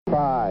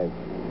5,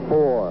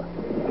 4,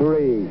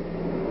 3,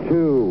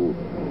 2,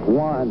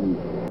 1.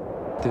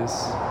 This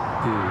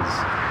is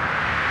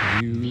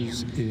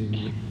Views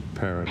in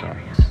Paradox.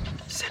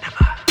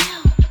 Cinema.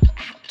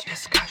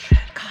 Discussion.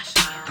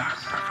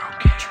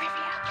 Thought-provoking.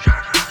 Trivia.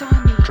 Genre.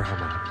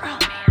 Drama.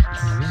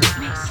 Romance.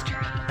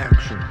 Mystery.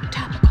 Action.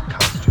 Topical.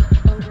 Costume.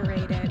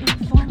 Overrated.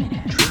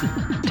 Informative. True.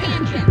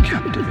 Tangent.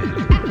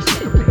 Captivating.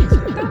 Action.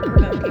 Amazing.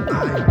 Thought-provoking.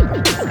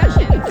 Eye-opening.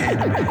 Discussions.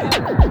 Anime.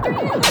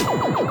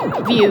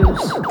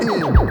 Views. In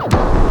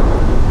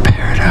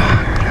Paradox.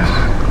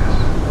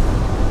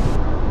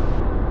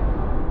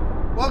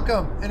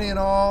 Welcome, any and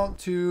all,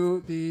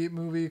 to the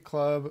Movie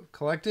Club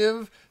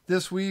Collective.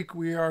 This week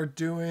we are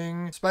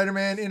doing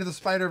Spider-Man Into the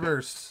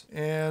Spider-Verse,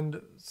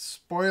 and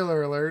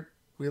spoiler alert,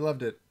 we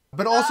loved it.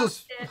 But also,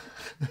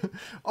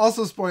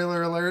 also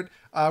spoiler alert,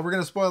 we're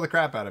going to spoil the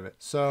crap out of it.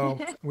 So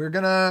we're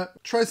going to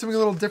try something a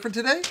little different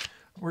today.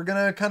 We're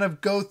going to kind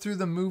of go through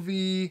the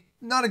movie,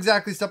 not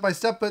exactly step by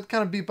step, but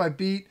kind of beat by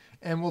beat,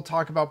 and we'll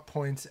talk about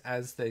points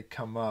as they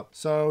come up.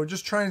 So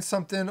just trying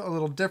something a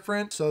little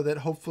different so that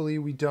hopefully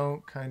we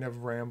don't kind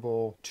of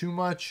ramble too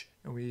much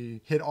and we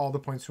hit all the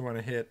points we want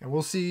to hit. And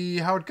we'll see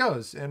how it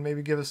goes and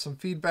maybe give us some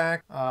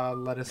feedback.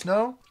 Let us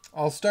know.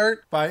 I'll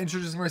start by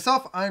introducing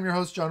myself. I'm your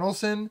host, John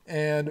Olson,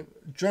 and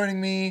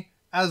joining me,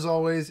 as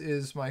always,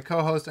 is my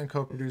co-host and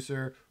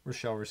co-producer,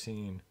 Rochelle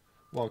Racine.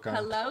 Welcome.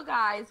 Hello,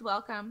 guys.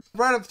 Welcome.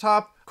 Right up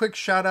top, quick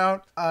shout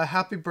out.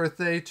 Happy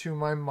birthday to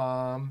my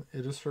mom.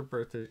 It is her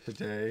birthday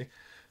today.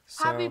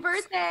 So, Happy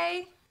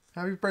birthday.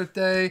 happy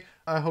birthday.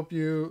 I hope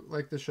you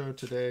like the show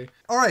today.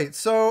 All right,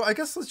 so I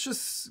guess let's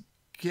just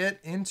get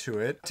into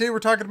it. Today we're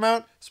talking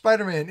about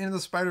Spider-Man Into the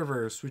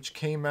Spider-Verse, which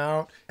came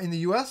out in the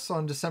US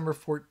on December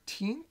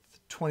 14th.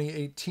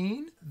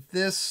 2018.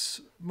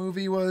 This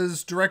movie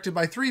was directed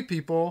by three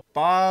people: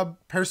 Bob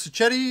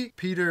Persichetti,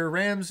 Peter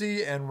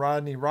Ramsey, and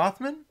Rodney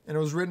Rothman. And it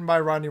was written by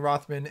Rodney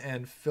Rothman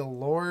and Phil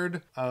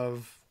Lord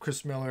of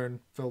Chris Miller and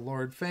Phil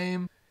Lord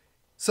fame.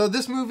 So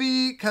this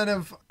movie kind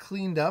of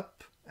cleaned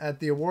up at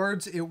the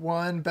awards. It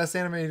won Best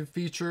Animated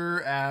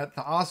Feature at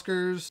the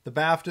Oscars, the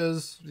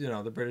BAFTAs,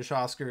 the British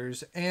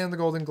Oscars, and the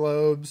Golden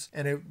Globes.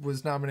 And it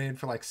was nominated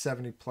for like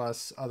 70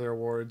 plus other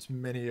awards,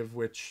 many of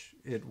which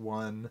it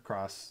won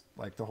across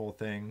like the whole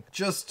thing.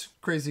 Just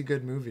crazy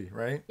good movie,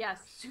 right? Yes,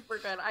 super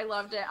good. I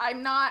loved it.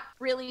 I'm not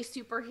really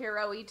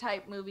superhero-y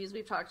type movies.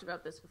 We've talked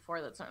about this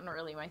before. That's not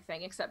really my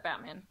thing, except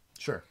Batman.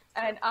 Sure.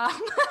 And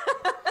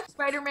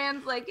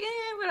Spider-Man's like,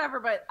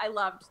 whatever, but I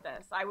loved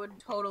this. I would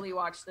totally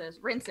watch this.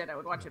 Rinse it. I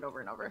would watch it over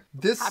and over.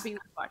 Happy we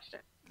watched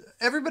it.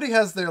 Everybody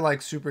has their like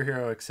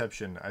superhero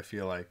exception, I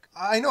feel like.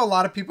 I know a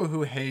lot of people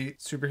who hate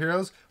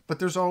superheroes, but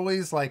there's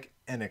always like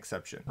an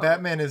exception.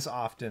 Batman is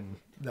often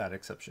that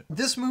exception.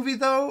 This movie,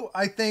 though,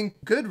 I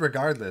think good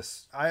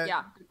regardless.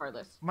 Yeah,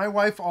 regardless. My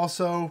wife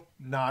also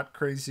not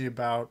crazy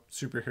about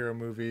superhero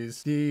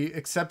movies.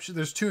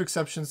 There's two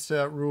exceptions to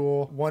that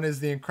rule. One is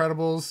The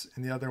Incredibles,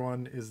 and the other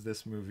one is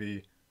this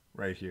movie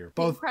right here.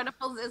 Both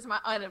Incredibles is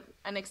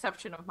an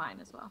exception of mine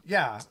as well.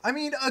 Yeah. I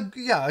mean, a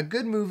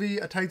good movie,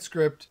 a tight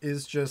script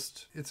is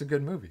just, it's a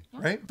good movie,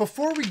 right?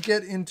 Before we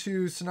get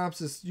into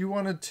synopsis, you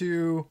wanted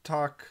to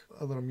talk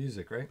a little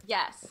music, right?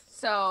 Yes.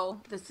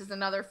 So this is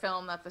another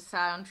film that the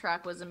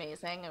soundtrack was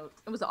amazing.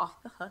 It was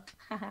off the hook.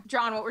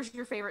 John, what were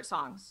your favorite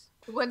songs?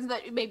 The ones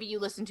that maybe you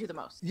listen to the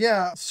most?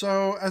 Yeah,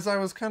 so as I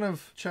was kind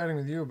of chatting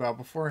with you about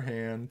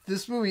beforehand,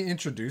 this movie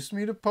introduced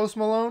me to Post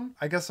Malone.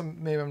 I guess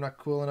maybe I'm not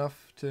cool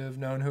enough to have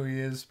known who he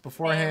is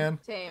beforehand.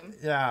 Same.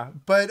 Yeah,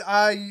 but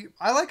I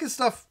like his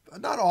stuff.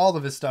 Not all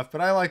of his stuff,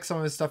 but I like some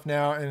of his stuff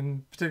now. And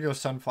in particular,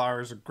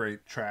 Sunflower is a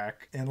great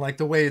track. And like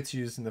the way it's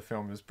used in the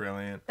film is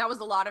brilliant. That was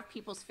a lot of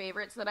people's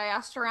favorites that I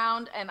asked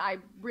around. And I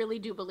really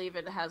do believe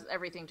it has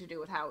everything to do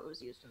with how it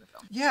was used in the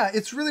film. Yeah,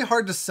 it's really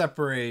hard to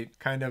separate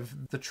kind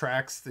of the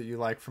tracks that you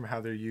like from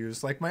how they're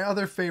used. Like my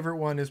other favorite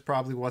one is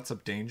probably What's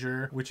Up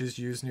Danger, which is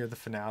used near the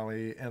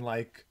finale. And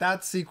like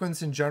that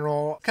sequence in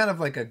general, kind of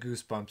like a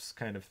Goosebumps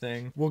kind of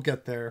thing. We'll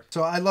get there.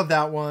 So I love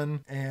that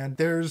one. And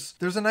there's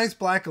a nice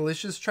Black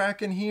Alicious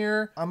track in here.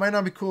 I might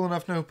not be cool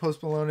enough to know who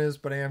Post Malone is,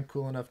 but I am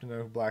cool enough to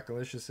know who Black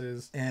Alicious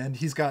is. And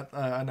he's got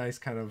a nice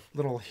kind of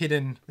little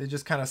hidden, they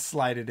just kind of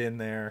slide it in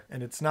there.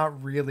 And it's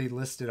not really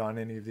listed on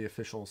any of the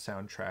official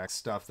soundtrack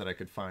stuff that I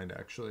could find,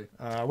 actually.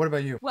 What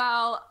about you?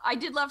 Well, I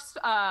did love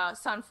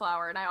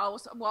Sunflower, and I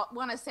also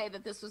want to say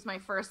that this was my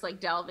first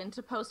like delve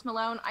into Post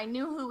Malone. I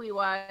knew who he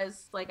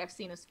was, like I've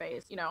seen his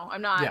face.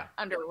 I'm not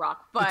under a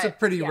rock, but it's a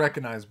pretty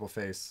recognizable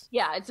face.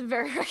 Yeah, it's a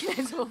very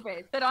recognizable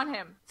face. Fit on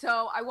him.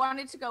 So I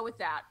wanted to go with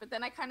that, but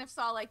then I kind of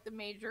saw like the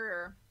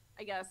major,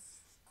 I guess,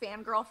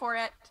 fangirl for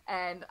it,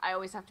 and I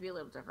always have to be a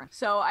little different.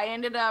 So I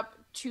ended up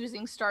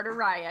choosing Start a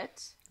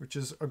Riot, which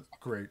is a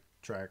great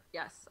track.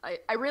 Yes,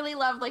 I really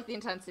love like the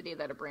intensity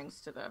that it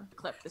brings to the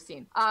clip, the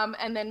scene.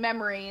 And then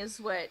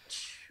Memories,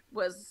 which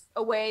was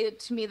a way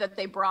to me that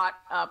they brought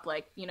up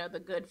like,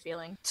 the good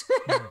feeling.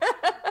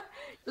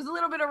 was a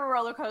little bit of a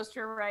roller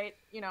coaster, right?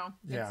 You know,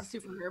 Yeah. it's a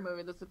superhero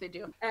movie. That's what they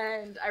do.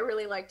 And I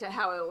really liked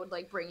how it would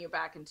like bring you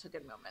back into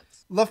good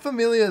moments. La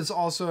Familia is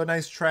also a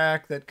nice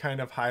track that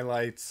kind of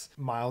highlights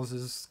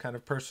Miles's kind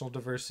of personal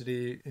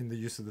diversity in the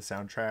use of the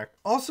soundtrack.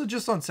 Also,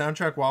 just on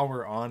soundtrack while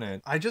we're on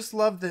it, I just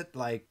love that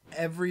like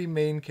every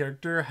main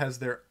character has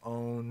their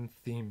own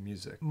theme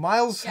music.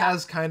 Miles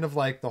has kind of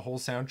like the whole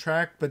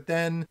soundtrack, but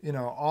then, you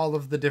know, all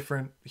of the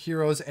different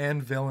heroes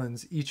and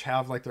villains each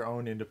have like their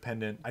own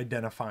independent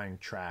identifying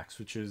tracks,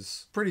 which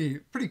is pretty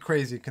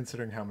crazy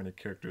considering how many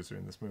characters are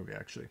in this movie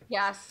actually.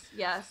 Yes.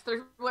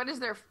 What is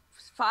there?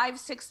 5,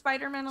 6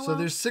 Spider-Man alone? So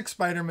there's 6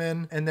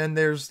 Spider-Man, and then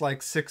there's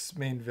like 6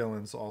 main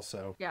villains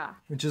also. Yeah.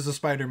 Which is a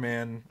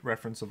Spider-Man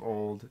reference of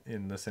old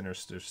in the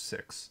Sinister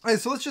Six. All right,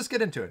 so let's just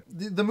get into it.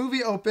 The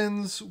movie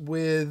opens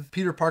with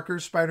Peter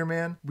Parker's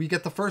Spider-Man. We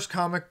get the first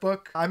comic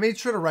book. I made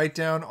sure to write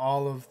down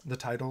all of the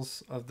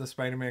titles of the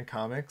Spider-Man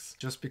comics,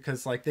 just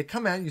because like they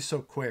come at you so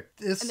quick.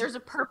 And there's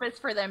a purpose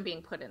for them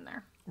being put in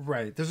there.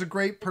 Right. There's a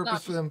great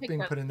purpose for them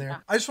being put in there. Yeah.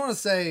 I just want to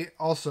say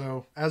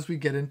also, as we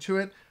get into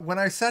it, when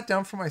I sat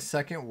down for my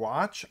second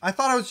watch, I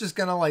thought I was just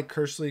going to like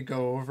cursory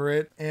go over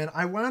it. And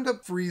I wound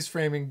up freeze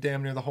framing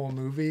damn near the whole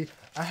movie.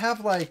 I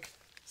have like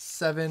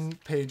 7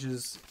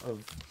 pages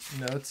of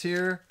notes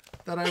here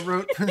that I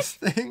wrote for this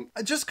thing.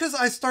 Just because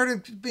I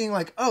started being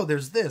like, oh,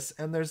 there's this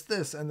and there's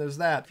this and there's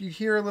that. If you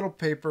hear a little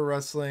paper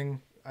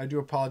rustling, I do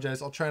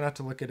apologize. I'll try not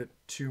to look at it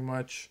too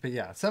much. But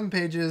yeah, 7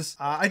 pages.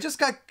 I just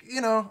got,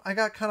 I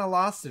got kind of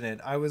lost in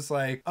it. I was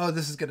like, oh,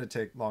 this is going to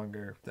take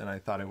longer than I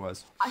thought it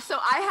was. So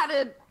I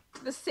had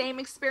the same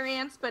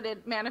experience, but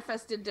it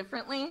manifested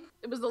differently.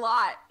 It was a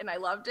lot, and I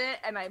loved it.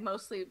 And I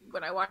mostly,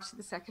 when I watched it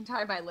the second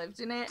time, I lived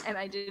in it, and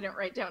I didn't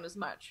write down as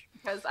much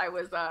because I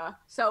was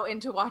so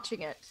into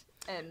watching it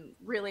and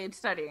really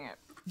studying it.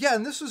 Yeah,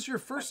 and this was your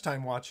first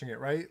time watching it,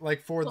 right?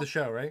 Like for the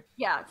show, right?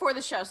 Yeah, for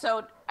the show.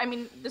 So, I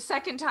mean, the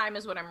second time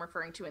is what I'm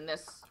referring to in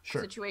this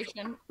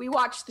situation. We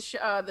watched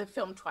the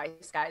film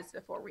twice, guys,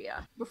 before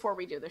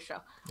we do the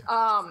show.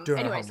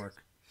 Doing our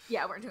homework.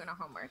 Yeah, we're doing our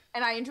homework,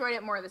 and I enjoyed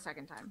it more the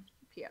second time.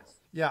 P.S.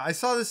 Yeah, I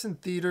saw this in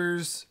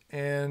theaters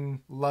and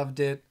loved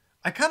it.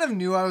 I kind of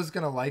knew I was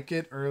gonna like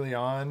it early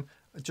on.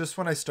 Just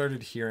when I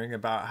started hearing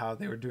about how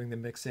they were doing the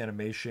mixed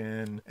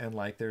animation and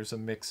like there's a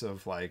mix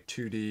of like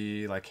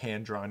 2D, like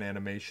hand-drawn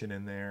animation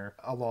in there,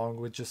 along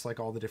with just like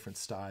all the different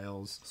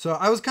styles. So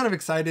I was kind of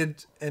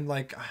excited and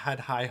like had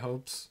high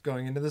hopes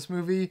going into this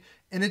movie.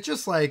 And it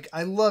just like,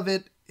 I love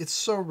it. It's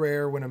so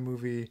rare when a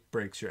movie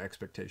breaks your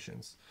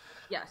expectations.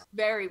 Yes,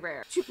 very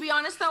rare. To be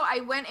honest, though,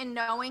 I went in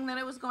knowing that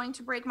it was going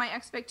to break my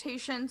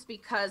expectations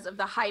because of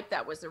the hype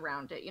that was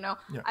around it. You know,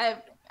 Yeah.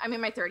 I'm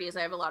in my 30s.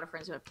 I have a lot of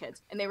friends who have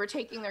kids, and they were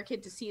taking their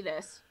kid to see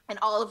this, and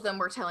all of them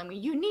were telling me,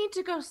 "You need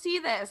to go see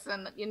this."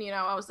 And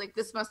I was like,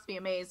 "This must be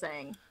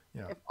amazing."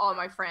 Yeah. If all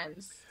my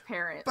friends,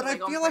 parents, But I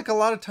feel like a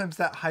lot of times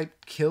that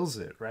hype kills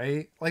it,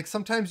 right? Like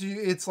sometimes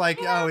it's like,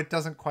 oh, it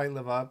doesn't quite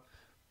live up,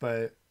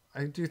 but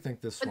I do think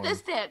this one. But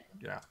this did.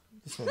 Yeah,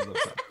 this one lives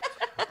up.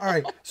 All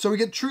right, so we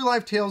get True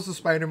Life Tales of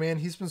Spider-Man.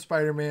 He's been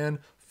Spider-Man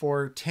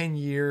for 10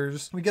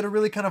 years. We get a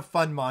really kind of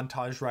fun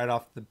montage right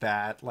off the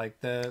bat. Like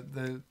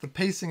the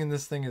pacing in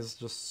this thing is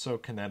just so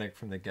kinetic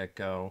from the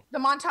get-go. The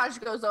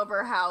montage goes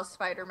over how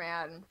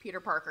Spider-Man,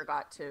 Peter Parker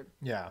got to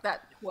Yeah.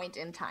 that point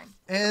in time.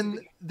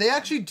 And they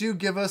actually do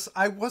give us,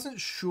 I wasn't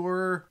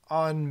sure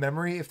on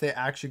memory if they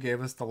actually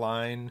gave us the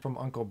line from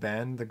Uncle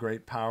Ben, the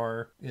great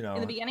power, In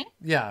the beginning?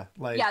 Yeah,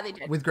 like Yeah, they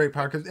did. with great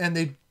power, and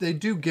they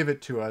do give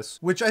it to us,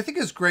 which I think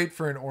is great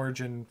for an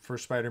origin for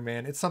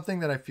Spider-Man. It's something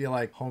that I feel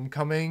like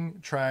Homecoming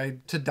tried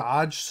to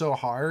dodge so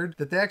hard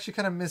that they actually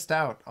kind of missed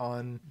out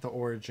on the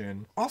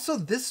origin. Also,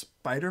 this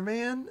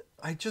Spider-Man,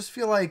 I just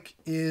feel like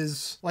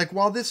is like,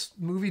 while this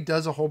movie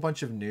does a whole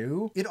bunch of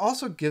new, it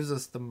also gives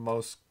us the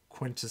most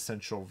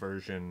quintessential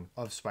version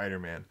of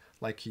Spider-Man.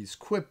 Like, he's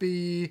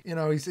quippy,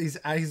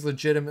 he's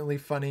legitimately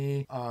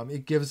funny.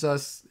 It gives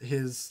us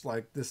his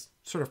like this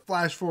sort of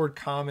flash forward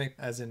comic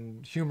as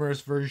in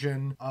humorous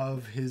version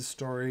of his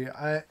story.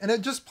 And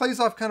it just plays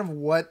off kind of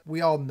what we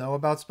all know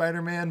about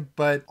Spider-Man,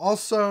 but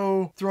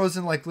also throws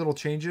in like little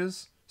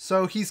changes.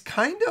 So he's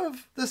kind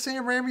of the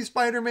Sam Raimi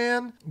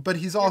Spider-Man, but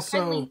he's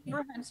also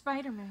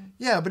Spider-Man.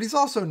 Yeah, but he's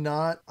also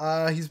not.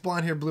 He's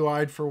blonde hair, blue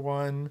eyed for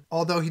one.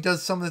 Although he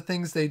does some of the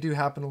things, they do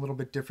happen a little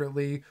bit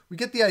differently. We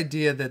get the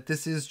idea that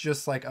this is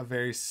just like a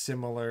very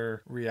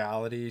similar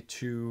reality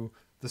to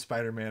the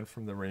Spider-Man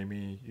from the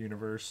Raimi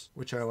universe,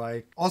 which I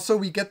like. Also,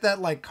 we get that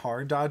like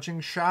car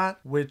dodging shot,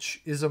 which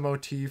is a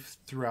motif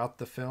throughout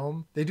the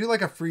film. They do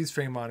like a freeze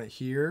frame on it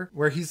here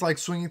where he's like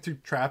swinging through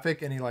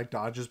traffic and he like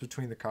dodges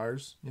between the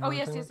cars. You know what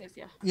I'm talking about?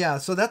 Yes. Yeah,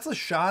 so that's a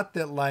shot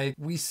that like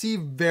we see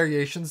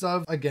variations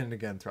of again and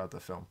again throughout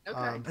the film.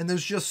 Okay. And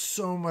there's just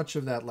so much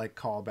of that like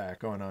callback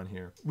going on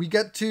here. We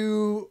get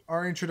to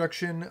our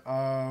introduction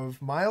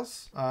of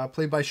Miles,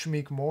 played by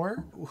Shameik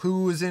Moore,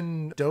 who was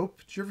in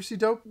Dope. Did you ever see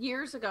Dope?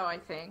 Years ago, I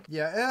think. think.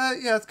 Yeah,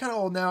 it's kind of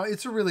old now.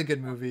 It's a really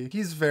good movie.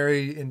 He's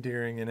very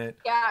endearing in it.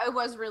 Yeah, it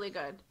was really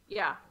good.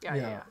 Yeah.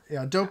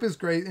 Dope is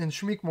great, and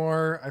Shameik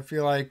Moore, I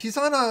feel like he's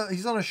on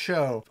a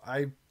show.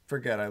 I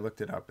forget. I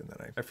looked it up and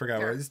then I forgot.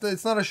 Sure.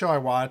 It's not a show I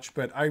watch,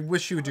 but I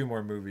wish he would do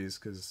more movies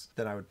because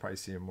then I would probably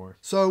see him more.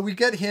 So we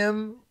get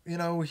him. You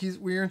know,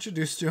 we're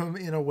introduced to him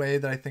in a way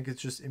that I think is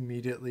just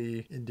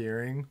immediately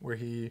endearing, where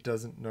he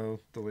doesn't know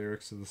the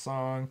lyrics of the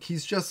song.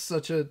 He's just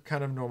such a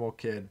kind of normal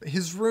kid.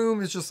 His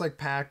room is just like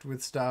packed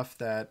with stuff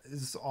that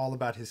is all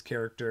about his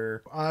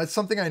character.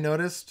 Something I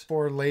noticed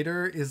for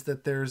later is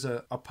that there's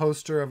a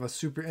poster of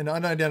an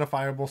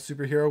unidentifiable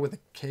superhero with a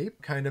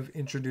cape, kind of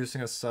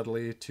introducing us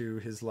subtly to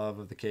his love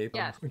of the cape,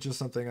 Yes. which is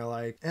something I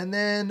like. And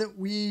then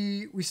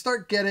we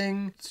start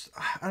getting,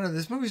 I don't know,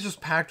 this movie's just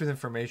packed with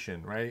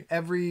information, right?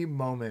 Every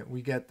moment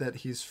we get that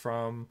he's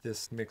from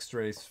this mixed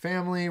race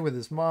family with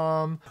his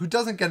mom, who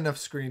doesn't get enough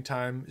screen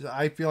time.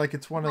 I feel like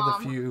it's one of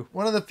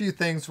the few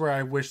things where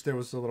I wish there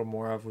was a little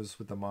more of was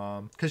with the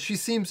mom, because she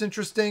seems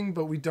interesting,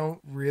 but we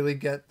don't really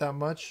get that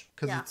much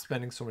because it's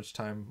spending so much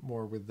time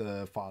more with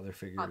the father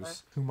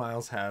figures, who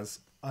Miles has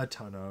a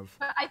ton of.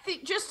 But I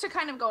think, just to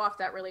kind of go off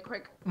that really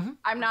quick, Mm-hmm.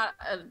 I'm not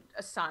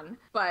a son,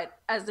 but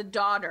as a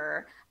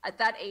daughter, at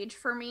that age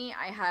for me,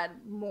 I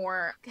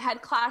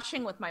had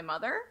clashing with my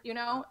mother, you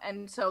know?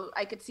 And so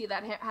I could see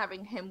that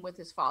having him with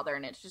his father,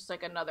 and it's just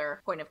like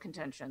another point of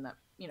contention that,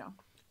 you know.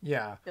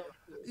 Yeah.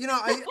 You know,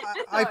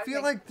 I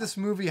feel like this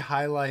movie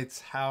highlights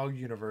how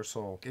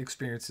universal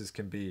experiences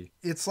can be.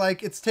 It's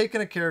like it's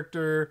taken a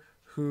character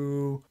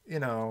who, you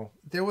know,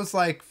 there was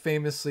like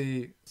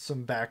famously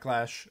some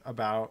backlash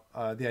about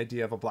the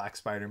idea of a black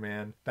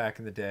Spider-Man back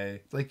in the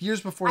day, like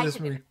years before this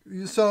movie.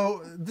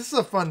 So this is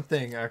a fun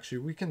thing, actually.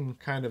 We can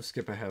kind of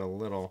skip ahead a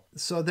little.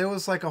 So there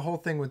was like a whole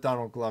thing with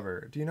Donald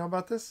Glover. Do you know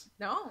about this?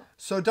 No.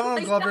 So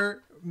Donald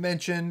Glover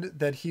mentioned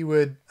that he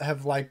would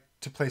have liked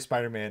to play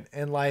Spider-Man,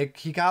 and like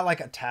he got like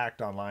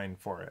attacked online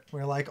for it,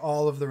 where like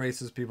all of the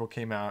racist people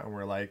came out and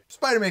were like,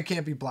 Spider-Man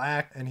can't be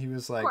black, and he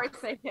was like, Of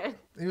course they did.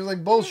 he was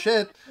like,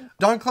 bullshit.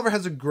 Don Glover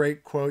has a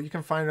great quote. You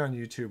can find it on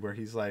YouTube, where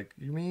he's like,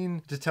 you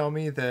mean to tell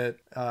me that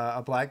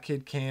a black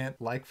kid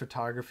can't like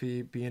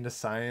photography, be into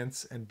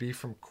science, and be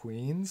from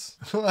Queens?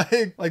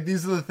 like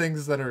these are the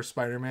things that are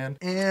Spider-Man.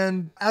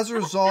 And as a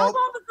result, How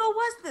long ago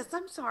was this?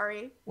 I'm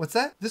sorry. what's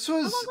that? This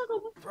was How long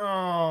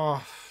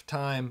ago?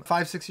 time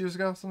 5-6 years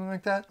ago, something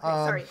like that.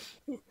 Sorry,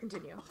 please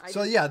continue.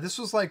 This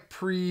was like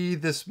pre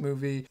this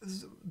movie.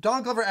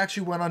 Donald Glover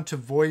actually went on to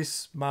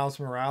voice Miles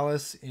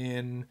Morales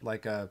in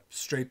like a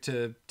straight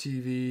to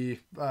TV,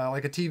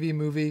 like a TV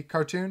movie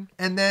cartoon.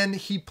 And then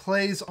he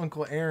plays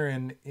Uncle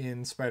Aaron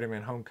in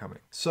Spider-Man Homecoming.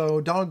 So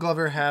Donald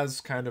Glover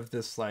has kind of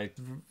this like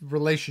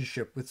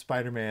relationship with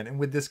Spider-Man and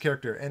with this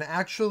character. And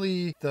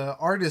actually the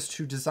artist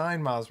who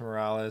designed Miles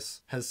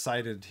Morales has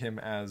cited him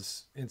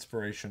as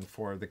inspiration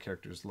for the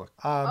character's look.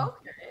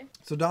 Okay.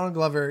 So Donald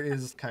Glover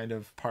is kind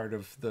of part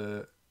of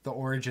the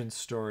origin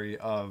story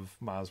of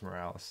Miles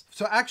Morales.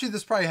 So actually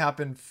this probably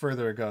happened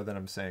further ago than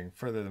I'm saying,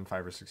 further than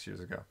 5 or 6 years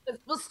ago. It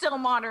was still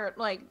modern,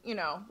 like, you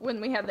know,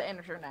 when we had the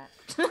internet,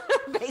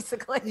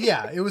 basically.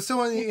 Yeah, it was still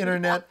on the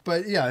internet,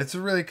 but yeah, it's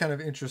a really kind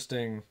of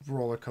interesting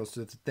roller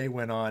coaster that they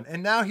went on.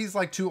 And now he's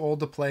like too old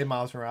to play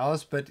Miles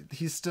Morales, but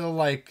he's still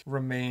like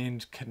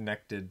remained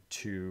connected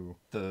to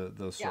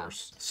the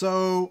source.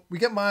 So we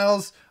get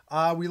Miles,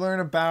 we learn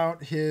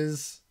about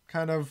his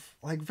kind of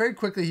like very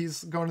quickly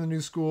he's going to the new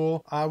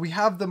school. We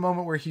have the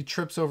moment where he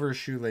trips over his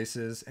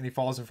shoelaces and he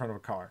falls in front of a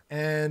car.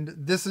 And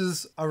this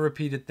is a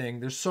repeated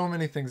thing. There's so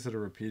many things that are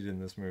repeated in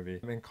this movie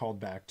and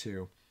called back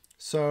to.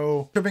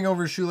 So tripping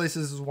over his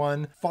shoelaces is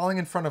one. Falling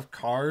in front of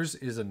cars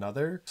is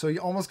another. So he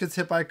almost gets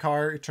hit by a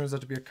car. It turns out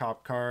to be a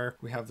cop car.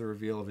 We have the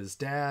reveal of his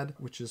dad,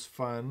 which is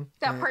fun.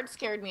 That part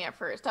scared me at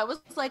first. I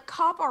was like,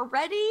 cop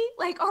already?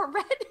 Like,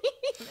 already?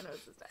 And then it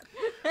was his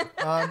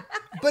dad.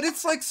 But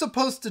it's like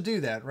supposed to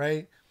do that,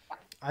 right?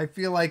 I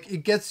feel like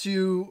it gets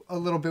you a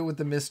little bit with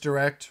the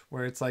misdirect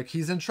where it's like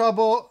he's in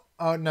trouble.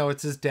 Oh no,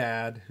 it's his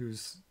dad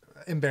who's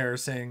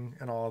embarrassing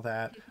and all of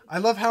that. I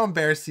love how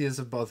embarrassed he is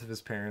of both of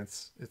his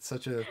parents. It's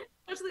such a...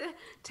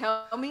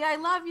 Tell me I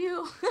love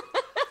you.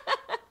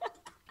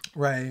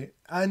 Right.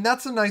 And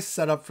that's a nice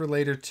setup for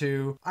later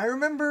too. I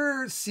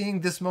remember seeing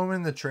this moment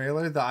in the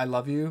trailer, the I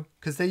love you,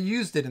 because they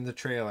used it in the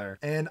trailer.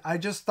 And I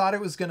just thought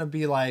it was going to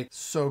be like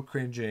so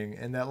cringing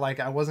and that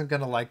like I wasn't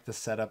going to like the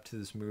setup to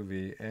this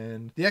movie.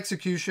 And the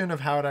execution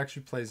of how it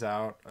actually plays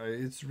out,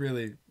 I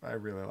really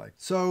like.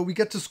 So we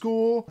get to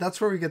school.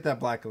 That's where we get that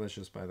Black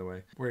Alicious, by the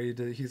way, where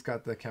he's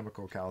got the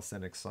Chemical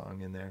Calisthenics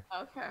song in there.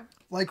 Okay.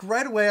 Like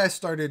right away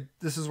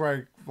this is where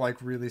I like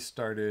really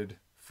started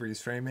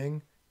freeze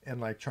framing and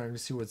like trying to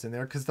see what's in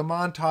there, because the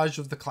montage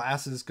of the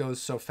classes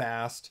goes so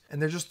fast and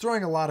they're just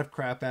throwing a lot of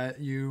crap at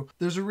you.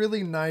 There's a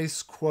really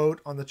nice quote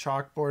on the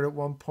chalkboard at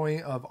one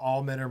point of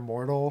all men are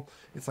mortal.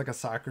 It's like a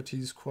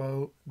Socrates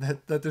quote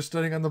that they're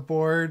studying on the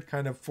board,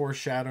 kind of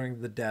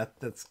foreshadowing the death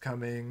that's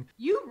coming.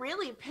 You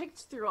really picked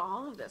through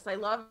all of this. I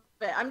love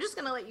it. I'm just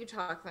gonna let you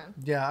talk then.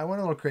 Yeah, I went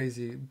a little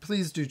crazy.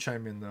 Please do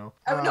chime in though.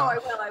 Oh no, I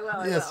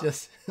will.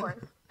 Yes. Of course.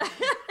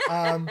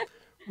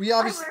 We I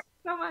obviously learned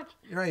so much.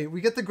 right.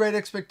 We get the Great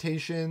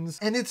Expectations,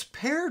 and it's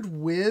paired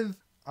with.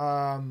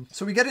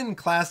 So we get it in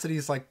class that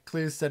he's like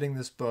clearly studying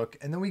this book,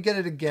 and then we get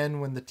it again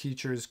when the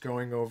teacher's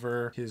going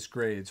over his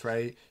grades,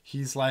 right?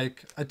 He's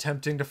like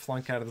attempting to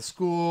flunk out of the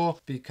school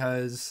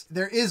because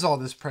there is all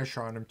this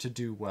pressure on him to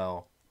do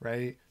well,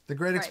 right? The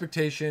Great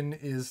Expectation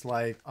is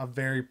like a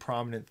very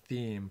prominent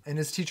theme, and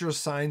his teacher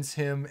assigns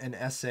him an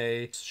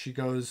essay. She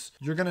goes,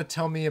 "You're going to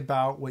tell me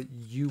about what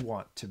you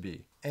want to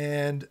be."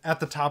 And at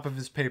the top of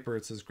his paper,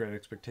 it says Great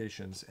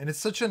Expectations. And it's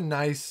such a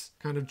nice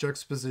kind of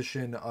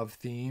juxtaposition of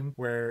theme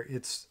where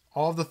it's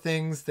all the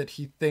things that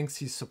he thinks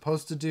he's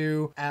supposed to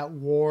do at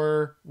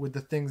war with the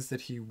things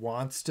that he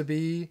wants to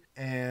be.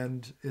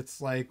 And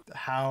it's like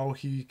how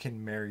he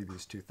can marry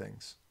these two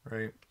things,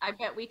 right? I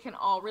bet we can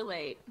all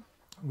relate.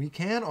 We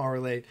can all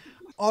relate.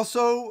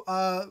 Also,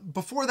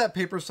 before that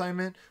paper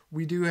assignment,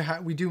 we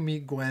do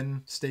meet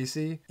Gwen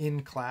Stacy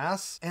in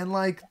class, and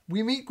like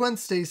we meet Gwen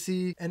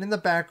Stacy, and in the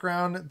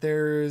background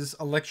there's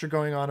a lecture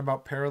going on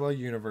about parallel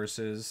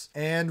universes,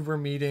 and we're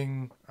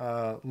meeting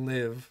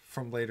Liv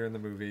from later in the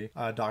movie,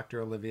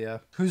 Dr.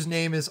 Olivia, whose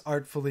name is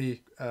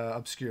artfully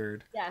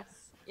obscured.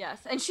 Yes,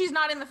 and she's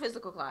not in the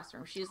physical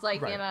classroom. She's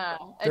like in a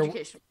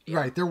education video.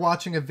 Right, they're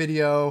watching a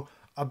video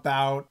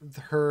about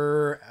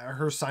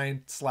her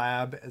science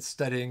lab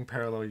studying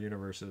parallel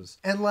universes.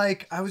 And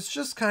like I was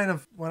just kind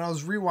of, when I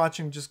was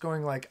rewatching, just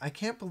going like, I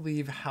can't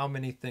believe how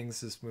many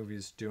things this movie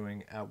is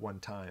doing at one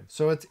time.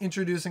 So it's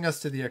introducing us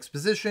to the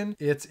exposition,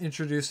 it's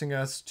introducing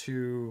us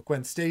to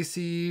Gwen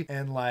Stacy,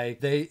 and like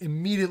they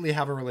immediately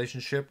have a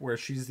relationship where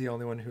she's the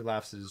only one who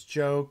laughs at his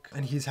joke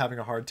and he's having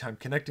a hard time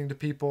connecting to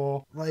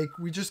people. Like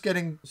we just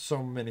getting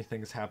so many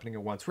things happening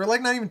at once. We're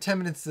like not even 10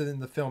 minutes in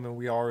the film and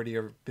we already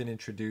have been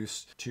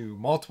introduced to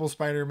multiple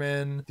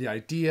Spider-Men, the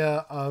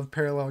idea of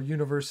parallel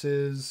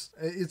universes.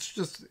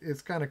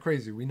 It's kind of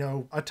crazy. We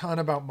know a ton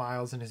about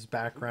Miles and his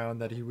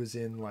background, that he was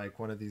in like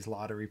one of these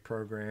lottery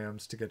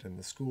programs to get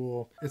into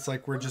school. It's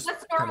like we're just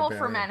that's normal kind of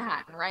for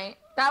Manhattan, right?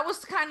 That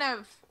was kind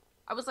of,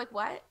 I was like,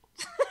 what?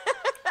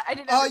 I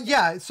didn't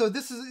yeah, so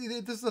this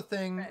is the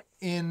thing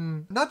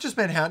in not just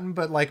Manhattan,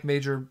 but like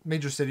major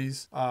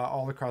cities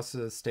all across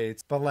the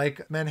states. But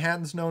like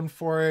Manhattan's known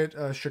for it,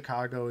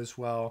 Chicago as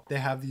well. They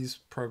have these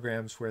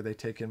programs where they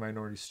take in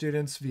minority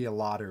students via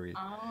lottery.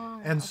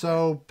 And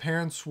so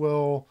parents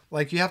will,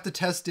 like, you have to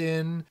test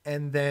in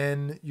and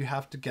then you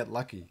have to get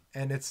lucky.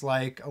 And it's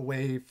like a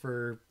way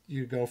for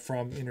you to go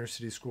from inner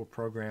city school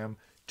program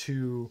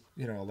to,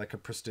 you know, like a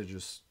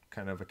prestigious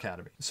kind of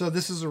academy. So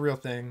this is a real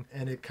thing,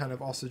 and it kind of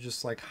also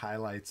just like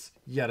highlights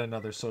yet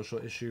another social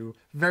issue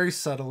very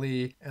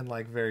subtly and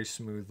like very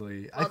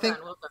smoothly. Well I think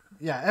done.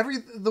 yeah,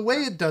 the way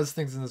it does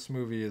things in this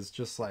movie is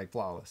just like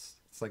flawless.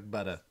 It's like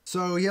butter.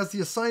 So he has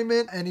the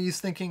assignment and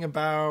he's thinking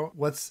about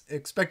what's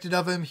expected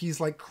of him. He's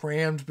like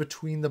crammed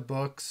between the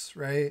books,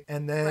 right?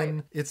 And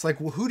then it's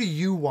like, well, who do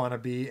you want to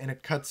be? And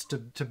it cuts to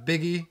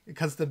Biggie. It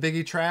cuts the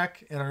Biggie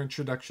track and our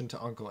introduction to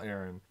Uncle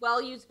Aaron.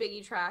 Well used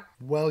Biggie track.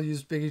 Well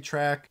used Biggie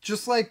track.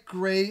 Just like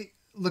great.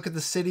 Look at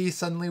the city.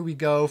 Suddenly we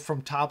go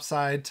from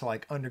topside to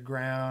like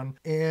underground.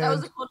 And That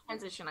was a cool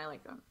transition. I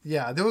like that.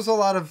 yeah, there was a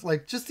lot of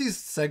like, just these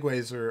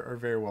segues are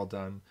very well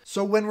done.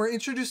 So when we're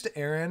introduced to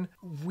Aaron,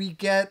 we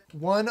get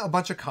a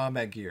bunch of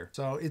combat gear.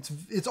 So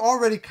it's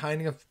already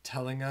kind of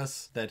telling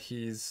us that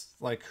he's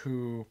like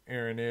who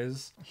Aaron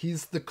is.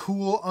 He's the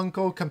cool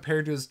uncle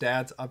compared to his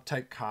dad's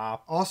uptight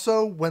cop.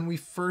 Also, when we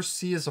first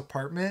see his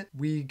apartment,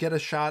 we get a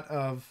shot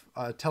of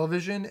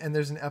television, and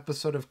there's an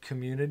episode of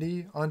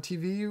Community on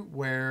TV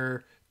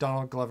where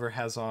Donald Glover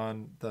has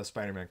on the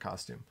Spider-Man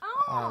costume.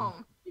 Oh.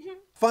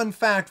 Fun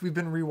fact, we've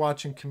been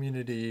rewatching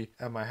Community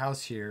at my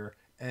house here,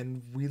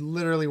 and we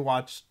literally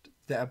watched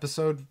the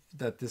episode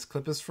that this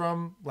clip is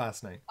from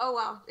last night. Oh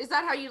wow. Is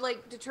that how you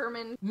like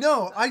determine?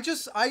 No, I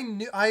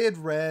had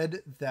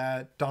read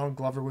that Donald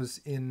Glover was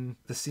in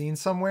the scene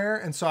somewhere,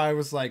 and so I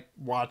was like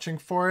watching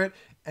for it,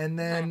 and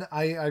then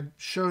I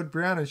showed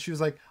Brianna and she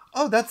was like,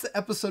 oh, that's the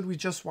episode we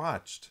just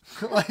watched.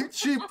 Like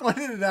she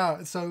pointed it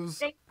out. So it was,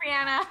 Thanks,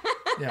 Brianna.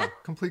 yeah,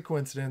 complete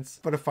coincidence,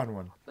 but a fun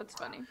one. That's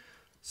funny.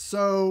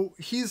 So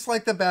he's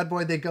like the bad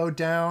boy. They go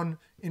down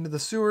into the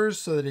sewers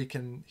so that he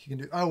can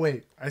do. Oh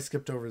wait, I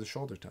skipped over the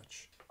shoulder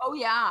touch. Oh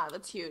yeah,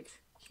 that's huge.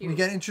 We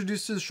get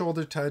introduced to the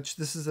shoulder touch.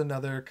 This is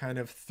another kind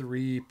of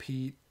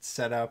three-peat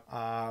setup.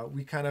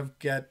 We kind of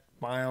get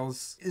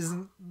Miles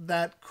isn't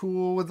that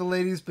cool with the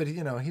ladies, but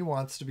he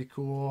wants to be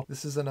cool.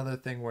 This is another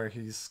thing where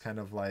he's kind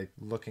of like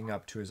looking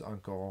up to his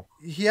uncle.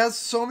 He has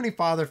so many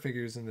father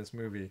figures in this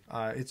movie.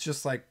 It's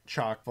just like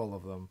chock full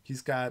of them.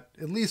 He's got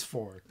at least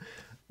 4.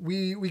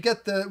 We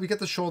get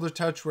the shoulder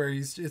touch where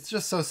it's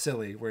just so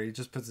silly, where he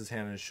just puts his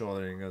hand on his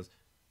shoulder and goes,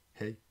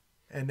 hey.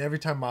 And every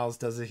time Miles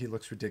does it, he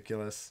looks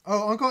ridiculous.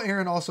 Oh, Uncle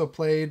Aaron also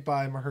played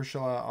by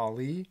Mahershala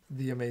Ali,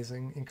 the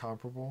amazing,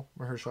 incomparable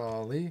Mahershala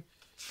Ali,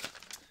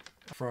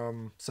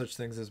 from such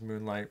things as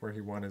Moonlight, where he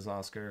won his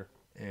Oscar,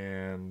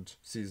 and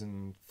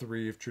season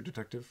 3 of True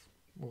Detective.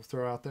 we'll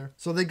throw out there.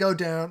 So they go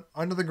down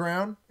under the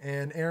ground,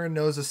 and Aaron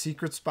knows a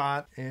secret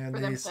spot, and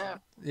For them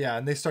to-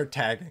 and they start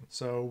tagging.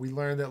 So we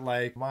learn that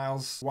like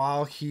Miles,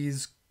 while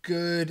he's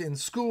good in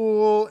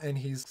school and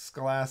he's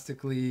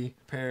scholastically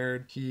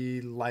prepared, he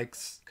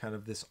likes kind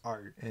of this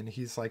art, and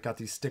he's like got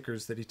these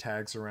stickers that he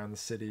tags around the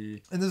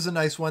city. And this is a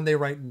nice one. They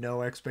write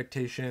no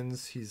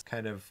expectations. He's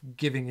kind of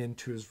giving in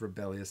to his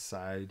rebellious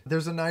side.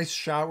 There's a nice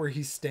shot where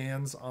he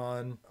stands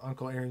on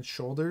Uncle Aaron's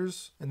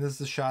shoulders, and this is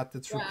the shot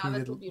that's repeated.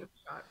 That's a beautiful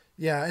shot.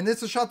 Yeah, and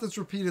it's a shot that's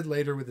repeated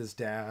later with his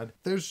dad.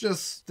 There's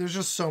just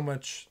so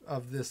much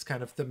of this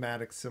kind of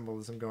thematic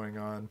symbolism going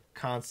on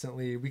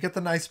constantly. We get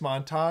the nice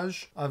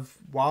montage of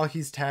while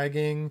he's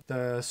tagging,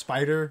 the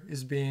spider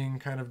is being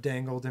kind of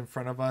dangled in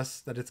front of us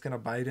that it's gonna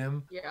bite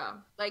him. Yeah,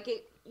 like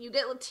you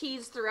get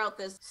teased throughout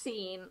this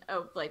scene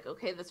of like,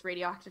 okay, this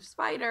radioactive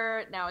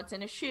spider, now it's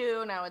in a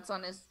shoe, now it's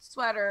on his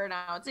sweater,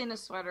 now it's in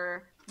his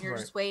sweater. You're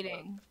just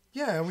waiting.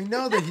 Yeah, and we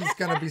know that he's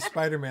gonna be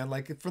Spider-Man.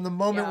 Like from the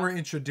moment we're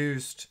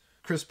introduced,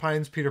 Chris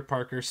Pine's Peter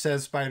Parker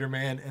says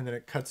Spider-Man, and then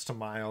it cuts to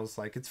Miles.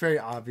 Like, it's very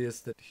obvious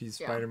that he's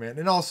Spider-Man.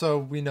 And also,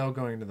 we know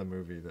going to the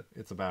movie that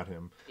it's about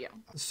him. Yeah.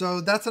 So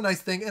that's a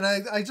nice thing. And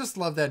I just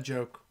love that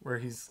joke where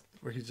he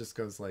just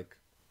goes like...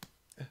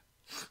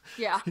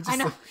 Yeah, I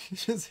know. He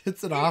just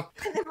hits it off.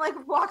 And then,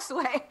 like, walks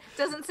away.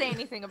 Doesn't say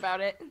anything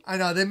about it. I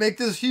know. They make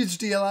this huge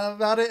deal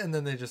about it, and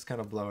then they just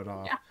kind of blow it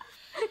off. Yeah.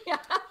 Yeah.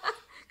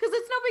 Because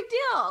it's no big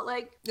deal.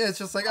 Like, yeah, it's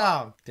just like,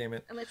 oh, damn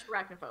it. Unless you're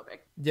arachnophobic.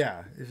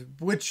 Yeah,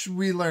 which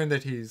we learned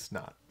that he's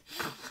not.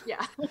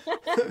 Yeah.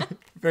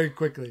 Very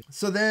quickly.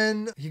 So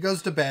then he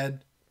goes to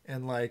bed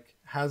and like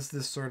has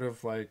this sort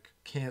of like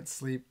can't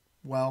sleep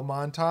well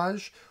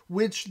montage,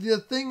 which the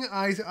thing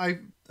I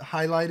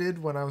highlighted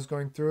when I was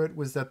going through it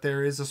was that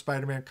there is a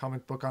Spider-Man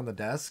comic book on the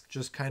desk,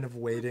 just kind of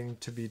waiting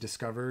to be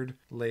discovered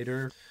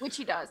later. Which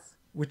he does.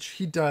 Which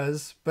he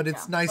does, but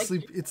it's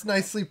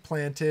nicely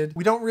planted.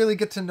 We don't really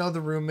get to know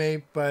the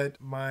roommate, but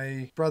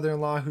my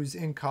brother-in-law who's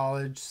in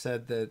college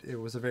said that it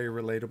was a very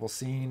relatable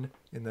scene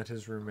in that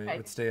his roommate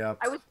would stay up.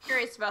 I was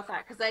curious about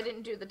that because I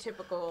didn't do the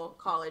typical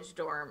college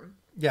dorm.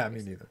 Yeah,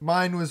 me neither.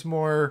 Mine was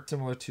more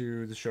similar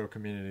to the show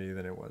Community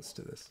than it was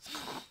to this.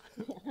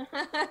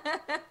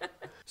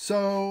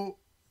 So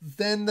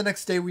then the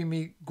next day we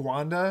meet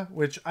Gwanda,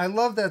 which I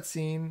love that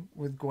scene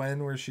with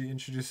Gwen where she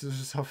introduces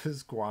herself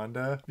as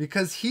Gwanda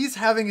because he's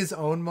having his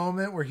own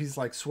moment where he's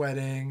like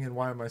sweating and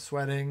why am I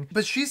sweating?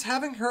 But she's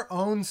having her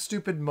own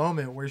stupid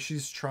moment where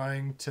she's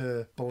trying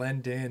to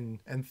blend in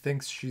and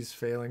thinks she's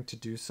failing to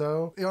do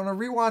so. On a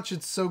rewatch,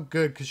 it's so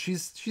good because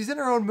she's in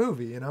her own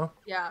movie, you know?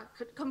 Yeah,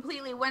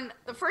 completely. When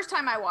the first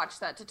time I watched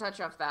that, to touch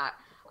off that,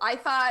 I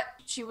thought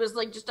she was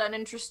like just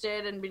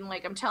uninterested and being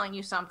like, I'm telling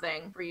you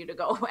something for you to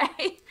go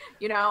away,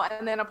 you know?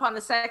 And then upon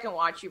the second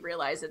watch, you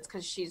realize it's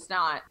because she's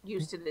not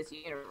used to this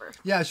universe.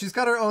 Yeah, she's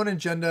got her own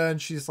agenda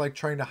and she's like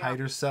trying to hide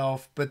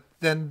herself, but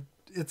then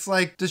it's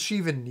like, does she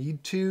even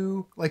need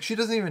to? Like, she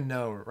doesn't even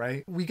know,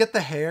 right? We get the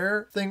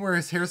hair thing where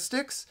his hair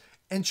sticks.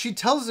 And she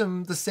tells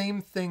him the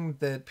same thing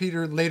that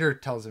Peter later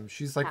tells him.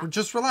 She's like,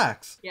 just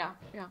relax. Yeah,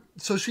 yeah.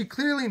 So she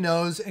clearly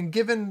knows, and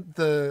given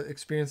the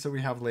experience that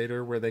we have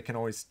later where they can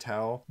always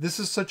tell, this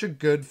is such a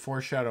good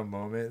foreshadow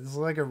moment. This is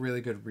like a really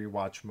good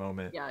rewatch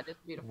moment. Yeah, it is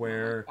beautiful.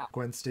 Where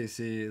Gwen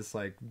Stacy is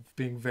like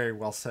being very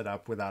well set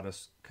up without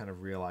us kind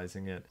of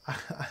realizing it.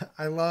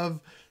 I love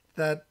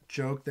that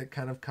joke that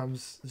kind of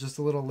comes just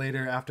a little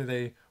later after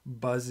they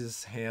buzz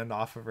his hand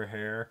off of her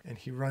hair and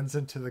he runs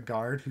into the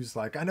guard who's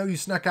like, I know you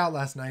snuck out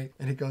last night,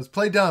 and he goes,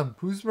 play dumb,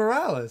 who's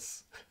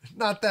Morales?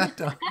 Not that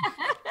dumb.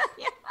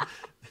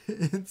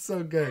 It's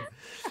so good.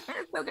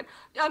 So good.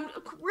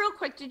 Real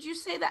quick, did you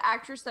say the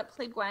actress that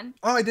played Gwen?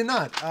 Oh, I did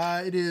not.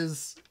 It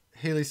is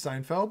Haley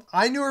Steinfeld.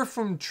 I knew her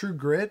from True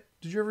Grit.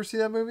 Did you ever see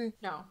that movie?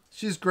 No.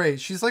 She's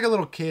great. She's like a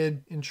little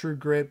kid in True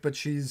Grit, but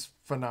she's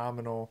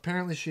phenomenal.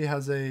 Apparently she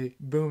has a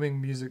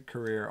booming music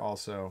career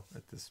also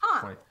at this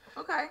point.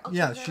 Okay.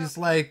 Yeah, she's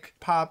like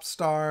pop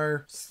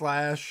star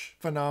 /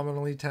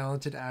 phenomenally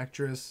talented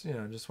actress. You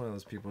know, just one of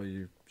those people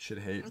you should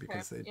hate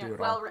because they do it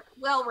all.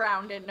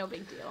 Well-rounded, no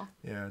big deal.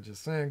 Yeah,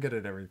 just good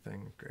at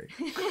everything. Great.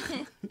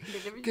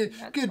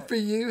 good for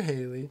you,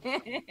 Haley.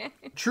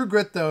 True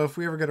Grit, though, if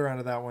we ever get around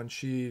to that one,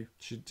 she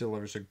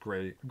delivers a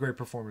great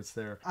performance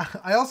there.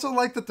 I also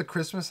like that the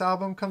Christmas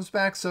album comes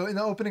back. So in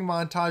the opening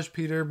montage,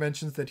 Peter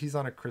mentions that he's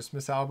on a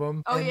Christmas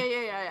album. Oh,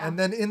 yeah. And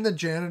then in the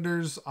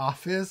janitor's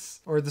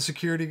office, or the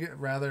security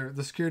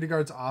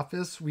guard's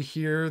office, we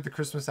hear the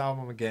Christmas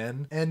album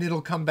again. And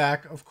it'll come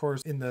back, of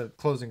course, in the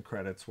closing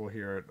credits. We'll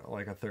hear it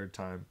like a third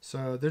time.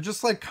 So they're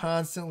just like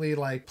constantly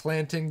like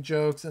planting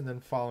jokes and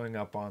then following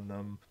up on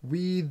them.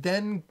 We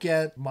then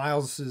get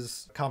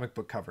Miles's comic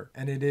book cover,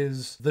 and it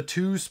is The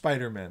Two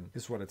Spider-Men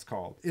is what it's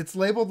called. It's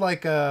labeled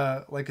like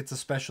it's a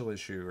special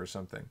issue or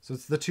something. So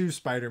it's The Two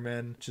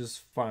Spider-Men, which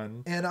is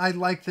fun. And I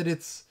like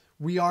that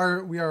we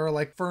are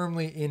like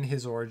firmly in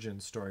his origin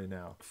story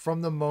now.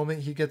 From the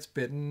moment he gets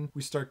bitten,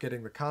 we start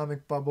getting the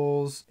comic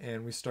bubbles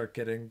and we start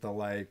getting the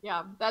like...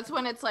 Yeah, that's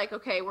when it's like,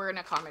 okay, we're in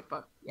a comic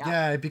book.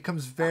 Yeah, it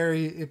becomes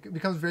very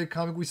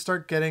comic. We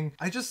start getting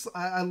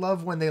I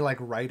love when they like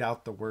write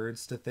out the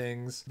words to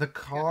things. The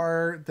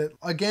car that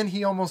again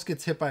he almost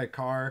gets hit by a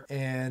car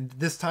and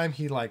this time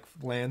he like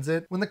lands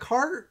it. When the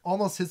car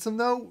almost hits him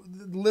though,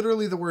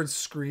 literally the word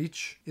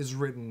screech is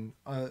written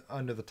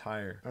under the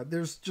tire.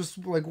 There's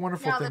just like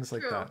wonderful things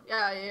like that.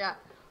 Yeah.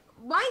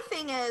 My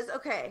thing is,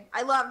 okay,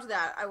 I loved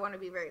that. I want to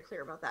be very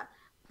clear about that.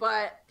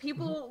 But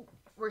people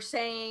were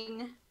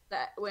saying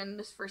that when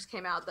this first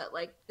came out that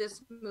like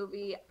this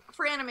movie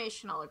for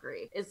animation, I'll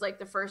agree, is like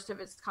the first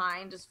of its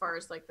kind as far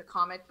as like the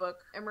comic book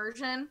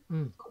immersion.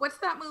 What's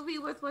that movie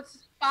with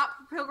what's Scott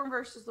Pilgrim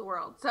versus the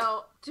World?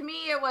 So to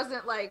me it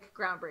wasn't like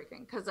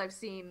groundbreaking because I've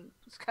seen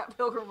Scott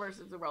Pilgrim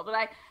versus the World, but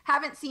I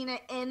haven't seen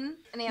it in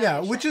an animation. Yeah,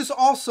 which is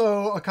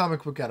also a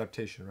comic book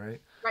adaptation, right?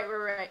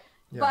 Right.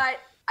 Yeah. But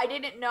I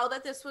didn't know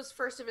that this was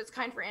first of its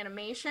kind for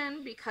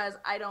animation because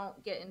I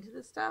don't get into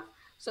this stuff.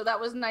 So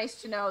that was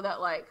nice to know that,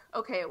 like,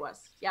 okay, it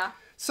was. Yeah.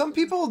 Some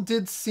people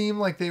did seem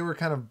like they were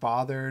kind of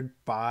bothered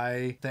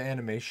by the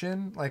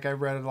animation. Like, I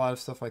read a lot of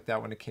stuff like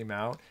that when it came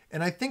out.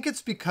 And I think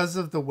it's because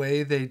of the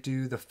way they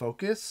do the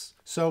focus.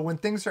 So when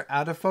things are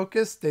out of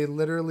focus, they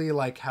literally,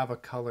 like, have a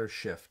color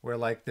shift. Where,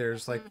 like,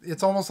 there's, like,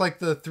 it's almost like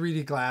the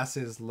 3D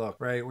glasses look,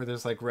 right? Where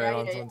there's, like, red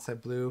on one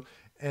side, blue.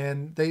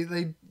 And they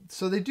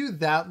do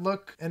that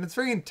look, and it's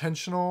very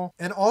intentional.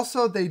 And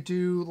also they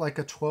do like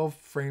a 12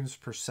 frames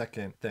per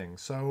second thing.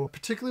 So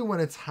particularly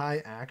when it's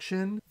high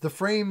action,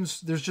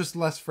 there's just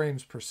less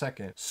frames per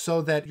second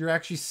so that you're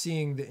actually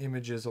seeing the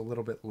images a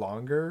little bit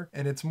longer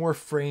and it's more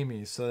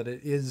framey so that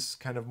it is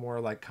kind of more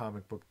like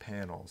comic book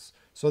panels.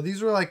 So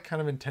these were like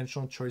kind of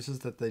intentional choices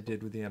that they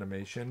did with the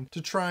animation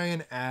to try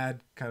and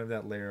add kind of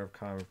that layer of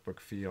comic book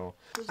feel.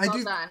 I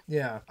do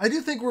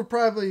think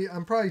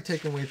I'm probably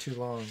taking way too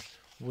long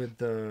with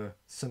the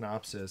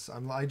synopsis.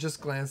 I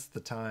just glanced at the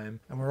time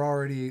and we're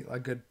already a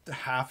good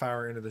half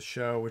hour into the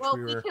show, which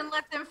we can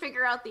let them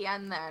figure out the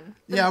end then.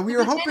 We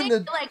were hoping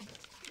to like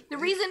the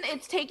reason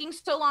it's taking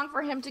so long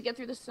for him to get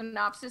through the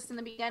synopsis in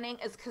the beginning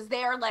is because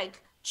they are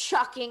like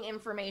chucking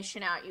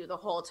information at you the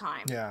whole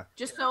time. Yeah.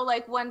 Just so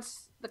like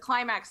once the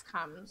climax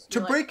comes.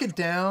 To break it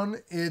down,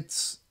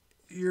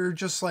 you're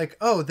just like,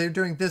 oh, they're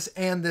doing this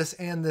and this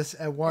and this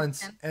at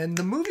once. And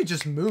the movie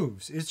just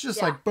moves. It's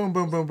just like boom,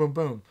 boom, boom, boom,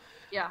 boom.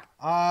 Yeah.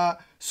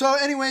 So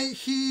anyway,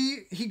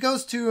 he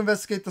goes to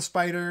investigate the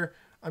spider.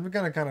 I'm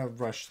going to kind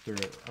of rush through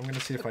it. I'm going to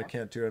see if I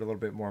can't do it a little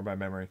bit more by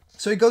memory.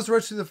 So he goes to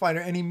rush through the fighter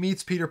and he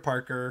meets Peter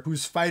Parker,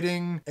 who's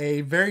fighting a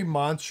very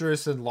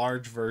monstrous and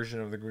large version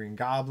of the Green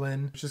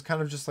Goblin, which is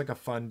kind of just like a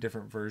fun,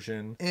 different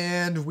version.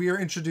 And we are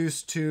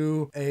introduced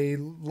to a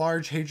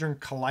Large Hadron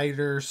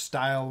Collider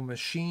style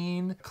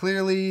machine.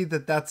 Clearly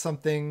that's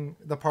something,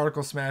 the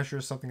Particle Smasher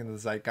is something in the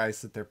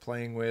zeitgeist that they're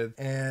playing with.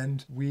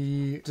 And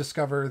we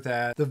discover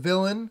that the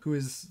villain, who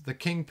is the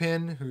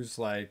Kingpin, who's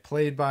like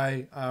voiced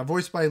by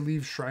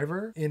Liev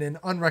Schreiber, in an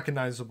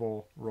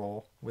unrecognizable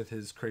role with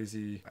his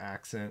crazy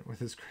accent, what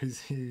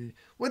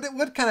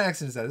kind of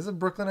accent is that? Is it a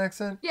Brooklyn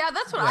accent? Yeah,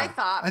 that's what I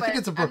thought. I think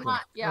it's a Brooklyn.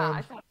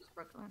 I thought it was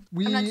Brooklyn.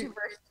 I'm not too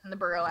versed in the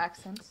borough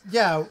accents.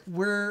 Yeah,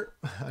 we're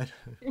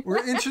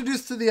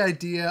introduced to the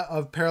idea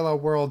of parallel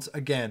worlds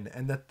again,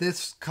 and that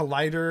this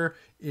collider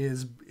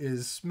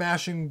is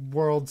smashing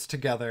worlds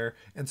together,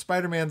 and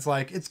Spider-Man's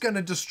like, it's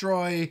gonna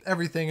destroy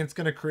everything, it's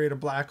gonna create a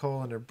black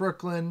hole under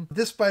Brooklyn.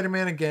 This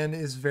Spider-Man again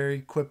is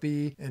very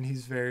quippy and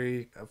he's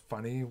very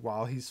funny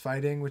while he's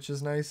fighting, which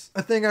is nice.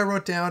 A thing I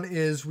wrote down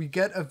is we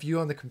get a view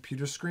on the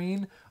computer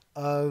screen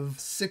of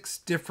 6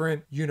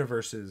 different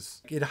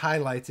universes. It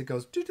highlights, it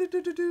goes do do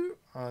do do do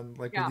on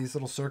like with these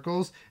little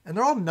circles, and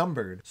they're all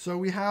numbered. So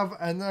we have,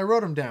 and I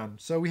wrote them down.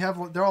 So we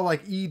have, they're all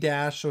like E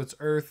dash, so it's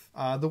Earth.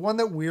 The one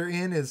that we're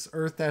in is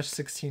Earth dash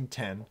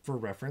 1610 for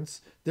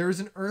reference. There is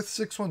an Earth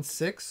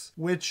 616,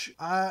 which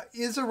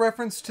is a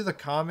reference to the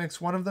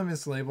comics. One of them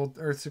is labeled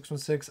Earth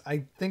 616.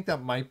 I think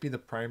that might be the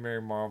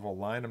primary Marvel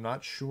line. I'm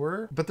not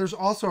sure, but there's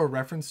also a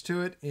reference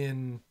to it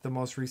in the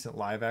most recent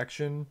live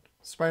action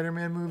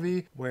Spider-Man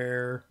movie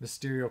where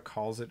Mysterio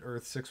calls it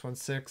Earth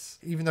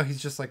 616, even though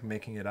he's just like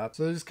making it up.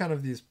 So there's kind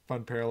of these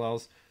fun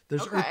parallels.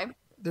 There's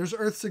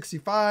Earth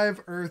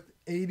 65, Earth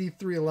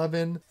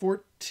 8311,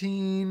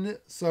 14,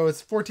 so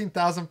it's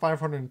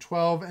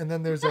 14,512, and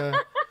then there's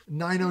a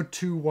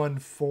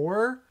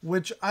 90214,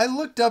 which I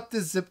looked up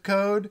the zip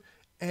code,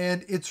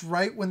 and it's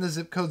right when the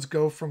zip codes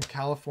go from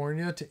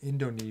California to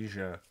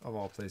Indonesia, of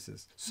all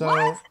places. So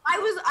what? I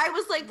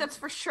was like, that's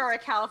for sure a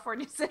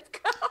California zip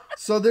code.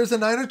 So there's a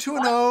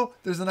 90210,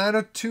 there's a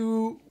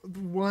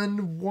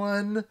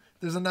 90211,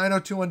 there's a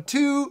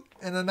 90212,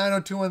 and a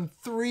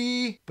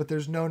 90213, but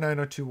there's no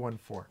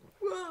 90214.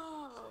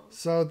 Whoa.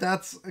 So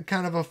that's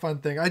kind of a fun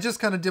thing. I just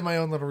kind of did my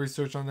own little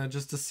research on that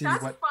just to see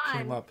what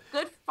came up.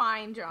 Good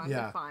find, John.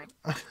 Yeah.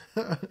 Good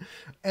find.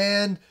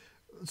 And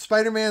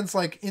Spider-Man's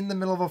like in the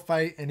middle of a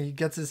fight and he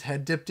gets his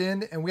head dipped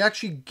in, and we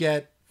actually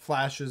get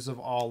flashes of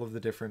all of the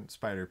different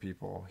Spider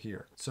people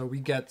here. So we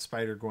get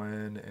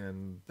Spider-Gwen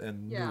and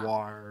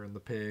Noir and the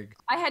pig.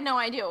 I had no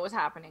idea what was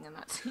happening in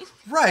that scene.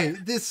 Right.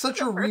 There's such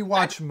a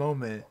rewatch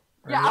moment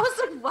Yeah, right? I was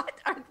like,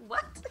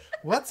 what?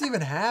 What's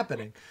even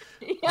happening?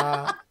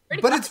 Yeah,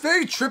 pretty But much. it's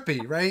very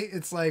trippy, right?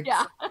 It's like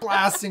Yeah.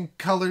 blasting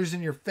colors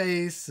in your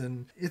face,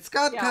 and it's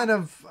got Yeah. kind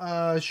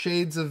of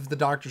shades of the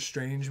Doctor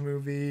Strange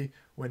movie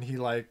when he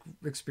like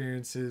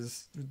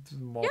experiences the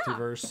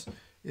multiverse.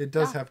 It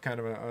does Yeah. have kind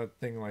of a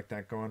thing like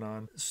that going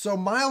on. So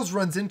Miles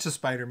runs into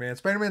Spider-Man.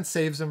 Spider-Man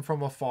saves him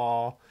from a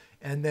fall,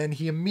 and then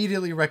he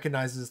immediately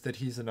recognizes that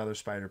he's another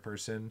Spider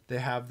person. They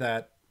have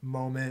that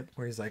moment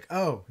where he's like,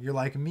 "Oh, you're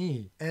like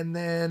me," and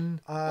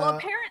then Well,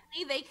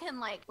 apparently they can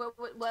like, well,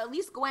 at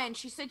least Gwen,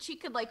 she said she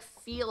could like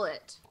feel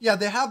it. yeah,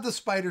 they have the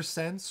spider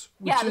sense,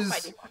 which Yeah, the is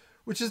Spidey sense.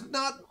 which is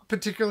not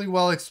particularly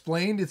well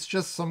explained. It's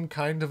just some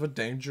kind of a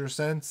danger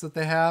sense that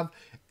they have.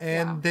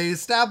 And Yeah. they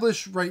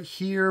establish right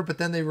here, but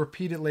then they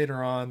repeat it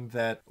later on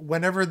that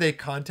whenever they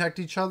contact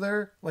each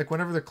other, like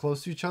whenever they're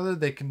close to each other,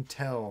 they can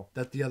tell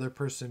that the other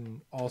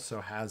person also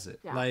has it.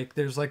 Yeah. Like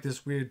there's like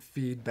this weird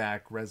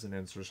feedback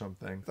resonance or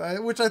something,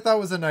 which I thought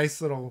was a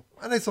nice little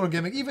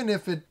gimmick, even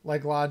if it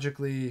like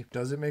logically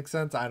does it make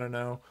sense. I don't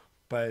know.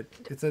 But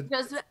it's a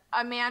Does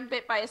a man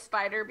bit by a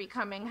spider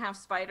becoming half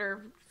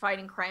spider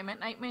fighting crime at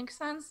night make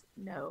sense?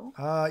 No.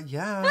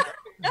 yeah,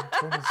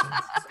 total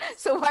sense.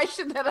 So why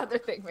should that other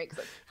thing make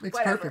sense? Makes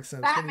Whatever. perfect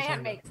sense. What are you Batman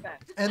talking makes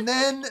sense. And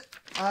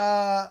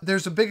then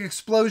there's a big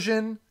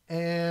explosion,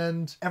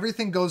 and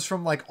everything goes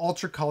from like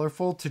ultra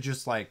colorful to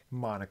just like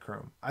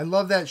monochrome. I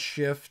love that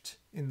shift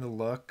in the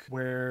look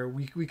where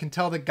we can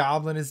tell that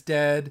Goblin is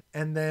dead,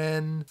 and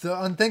then the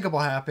unthinkable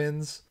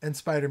happens and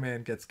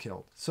Spider-Man gets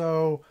killed.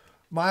 So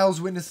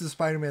Miles witnesses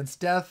Spider-Man's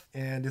death,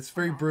 and it's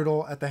very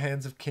brutal at the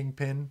hands of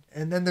Kingpin.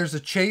 And then there's a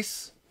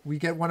chase. We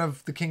get one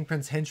of the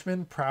Kingpin's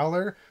henchmen,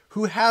 Prowler,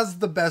 who has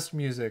the best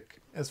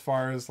music as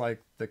far as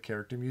like the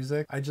character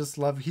music. I just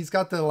love, he's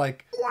got the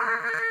like,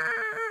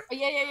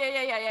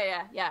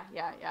 Yeah.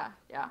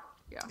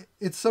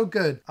 it's so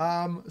good.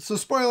 So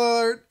spoiler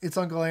alert, it's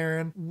Uncle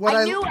Aaron.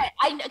 I knew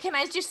it. Can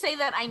I just say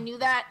that I knew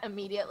that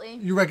immediately?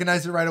 You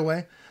recognize it right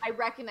away? I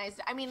recognized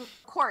it. I mean, of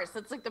course,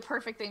 that's like the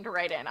perfect thing to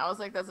write in. I was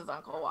like, this is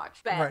Uncle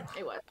Watch. But Right.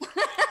 it was.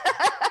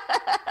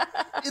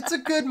 It's a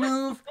good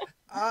move.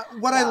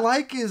 What I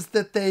like is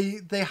that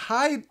they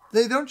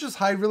don't just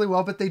hide really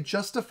well, but they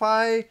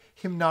justify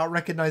him not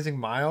recognizing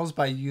Miles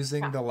by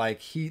using the like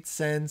heat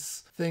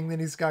sense thing that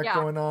he's got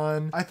going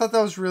on. I thought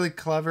that was really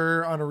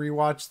clever on a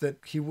rewatch,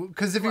 that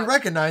because if he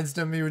recognized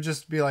him, he would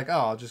just be like, oh,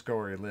 I'll just go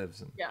where he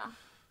lives. And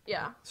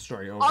Yeah.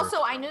 story over.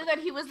 Also, I knew that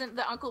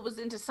the uncle was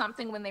into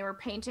something when they were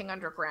painting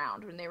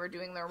underground, when they were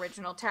doing the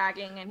original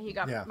tagging, and he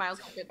got Miles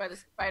got bit by the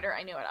spider.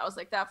 I knew it. I was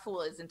like, that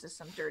fool is into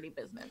some dirty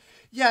business.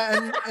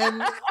 Yeah,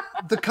 and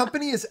the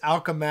company is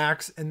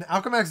Alchemax, and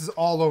Alchemax is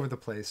all over the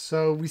place.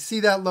 So we see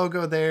that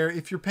logo there.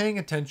 If you're paying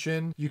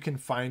attention, you can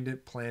find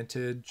it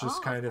planted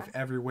just kind of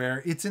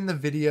everywhere. It's in the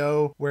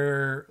video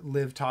where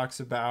Liv talks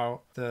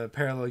about the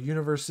parallel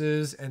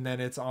universes, and then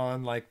it's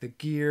on like the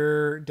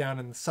gear down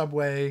in the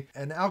subway.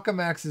 And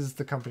Alchemax is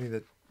the company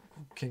that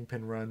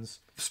Kingpin runs.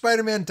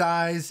 Spider-Man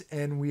dies,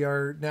 and we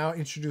are now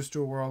introduced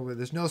to a world where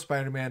there's no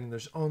Spider-Man and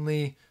there's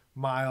only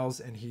Miles,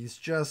 and he's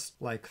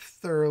just like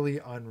thoroughly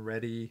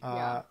unready.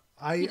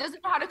 He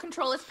doesn't know how to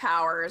control his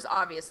powers,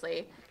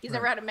 obviously. He's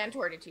never had a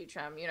mentor to teach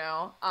him, you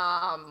know.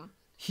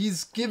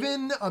 He's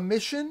given a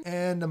mission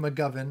and a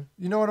MacGuffin.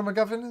 You know what a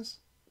MacGuffin is?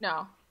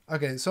 No.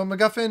 Okay, so a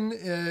MacGuffin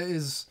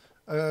is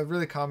a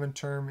really common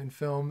term in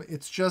film.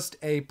 It's just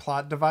a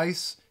plot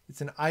device. It's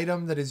an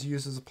item that is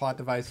used as a plot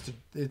device.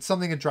 It's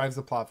something that drives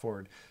the plot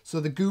forward. So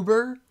the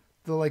goober,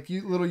 the like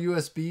little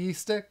USB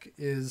stick,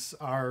 is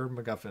our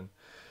MacGuffin.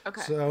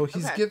 Okay. So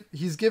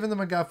he's given the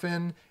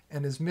MacGuffin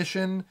and his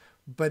mission,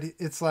 but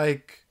it's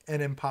like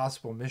an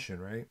impossible mission,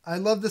 right? I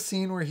love the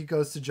scene where he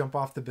goes to jump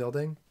off the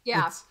building.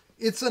 Yeah.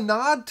 It's a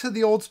nod to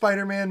the old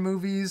Spider-Man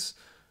movies,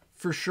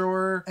 for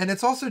sure. And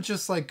it's also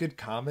just like good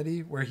comedy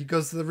where he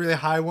goes to the really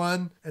high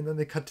one and then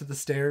they cut to the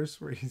stairs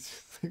where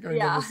he's going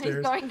down the stairs.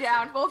 He's going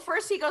down. Well,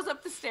 first he goes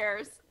up the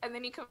stairs and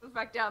then he comes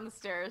back down the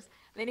stairs.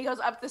 Then he goes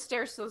up the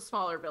stairs to the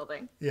smaller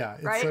building. Yeah.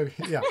 It's right? so,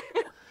 yeah.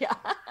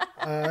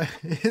 Yeah.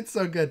 It's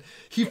so good.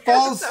 He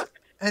falls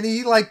and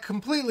he like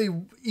completely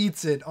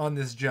eats it on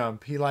this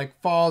jump. He like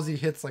falls, he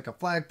hits like a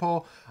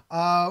flagpole.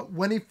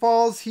 When he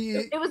falls,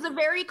 it was a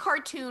very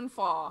cartoon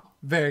fall.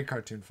 Very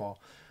cartoon fall.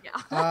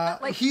 Yeah.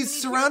 Like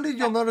he's surrounded,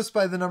 you'll notice,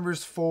 by the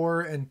numbers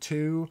 4 and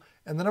 2.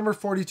 And the number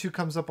 42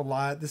 comes up a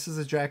lot. This is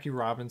a Jackie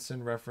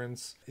Robinson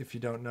reference, if you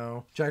don't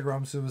know. Jackie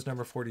Robinson was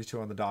number 42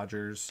 on the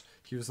Dodgers.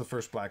 He was the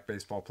first black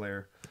baseball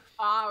player.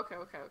 Okay.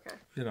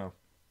 You know,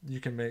 you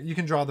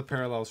can draw the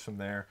parallels from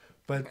there.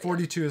 But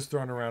 42 is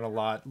thrown around a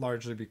lot,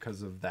 largely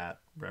because of that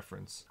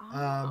reference.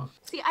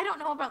 See, I don't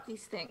know about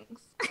these things.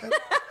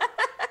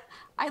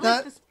 I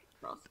like the Space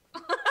Girls.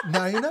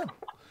 Now you know.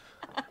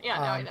 Yeah,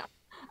 now I know.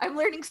 I'm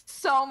learning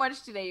so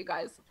much today, you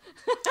guys.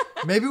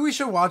 Maybe we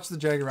should watch the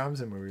Jackie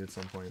Robinson movie at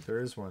some point. There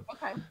is one.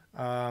 Okay.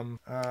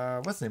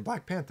 What's the name?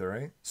 Black Panther,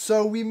 right?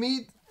 So we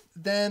meet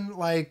then,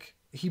 like,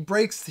 he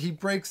breaks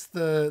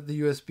the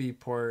USB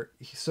port.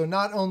 So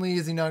not only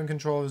is he not in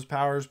control of his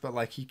powers, but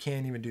like he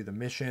can't even do the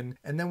mission.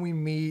 And then we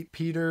meet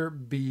Peter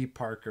B.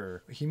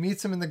 Parker. He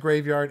meets him in the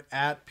graveyard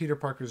at Peter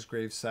Parker's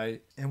gravesite,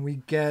 and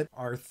we get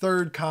our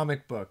third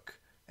comic book.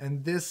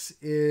 And this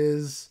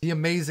is The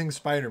Amazing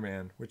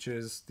Spider-Man, which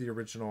is the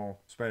original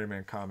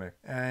Spider-Man comic.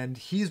 And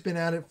he's been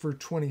at it for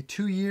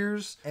 22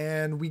 years.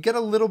 And we get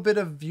a little bit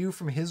of view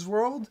from his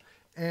world.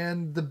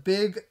 And the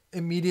big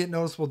immediate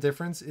noticeable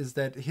difference is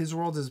that his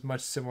world is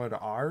much similar to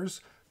ours.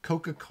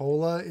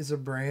 Coca-Cola is a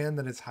brand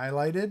that is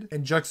highlighted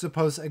and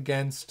juxtaposed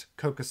against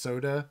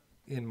Coca-Soda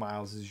in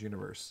Miles's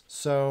universe.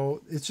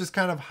 So it's just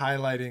kind of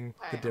highlighting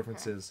the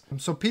differences. Okay.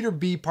 So Peter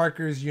B.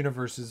 Parker's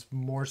universe is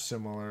more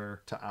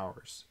similar to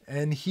ours.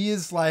 And he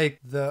is like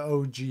the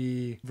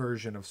OG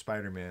version of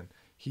Spider-Man.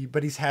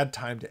 But he's had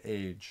time to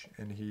age,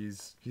 and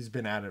he's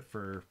been at it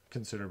for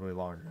considerably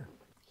longer.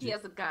 He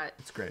has a gut.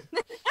 It's great.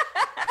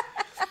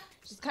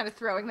 Just kind of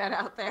throwing that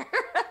out there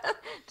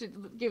to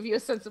give you a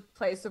sense of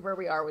place of where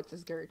we are with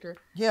this character.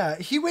 Yeah,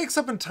 he wakes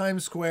up in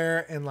Times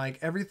Square and like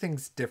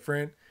everything's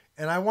different.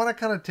 And I want to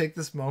kind of take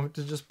this moment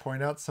to just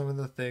point out some of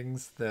the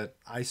things that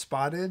I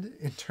spotted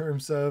in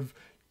terms of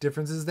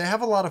differences. They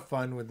have a lot of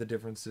fun with the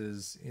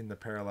differences in the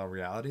parallel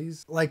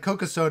realities. Like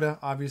Coca-Soda,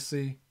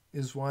 obviously,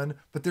 is one.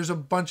 But there's a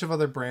bunch of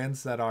other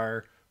brands that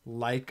are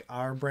like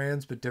our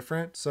brands, but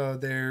different. So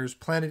there's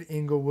Planet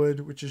Inglewood,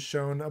 which is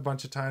shown a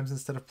bunch of times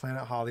instead of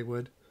Planet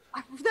Hollywood.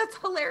 That's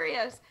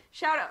hilarious.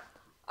 Shout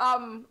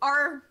out.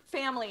 Our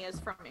family is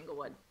from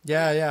Inglewood.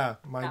 Yeah.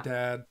 My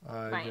dad,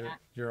 My aunt.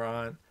 your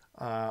aunt,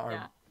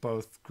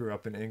 both grew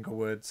up in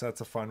Inglewood, so that's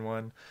a fun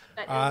one.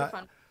 That is a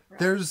fun one.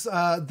 There's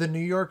the New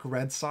York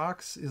Red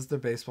Sox is the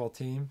baseball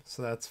team,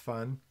 so that's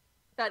fun.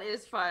 That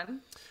is fun.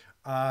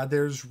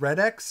 There's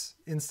RedX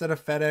instead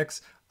of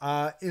FedEx.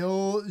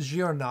 Il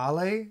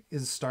Giornale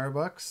is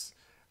Starbucks.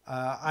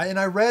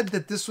 I read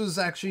that this was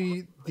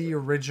actually the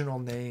original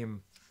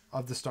name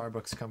of the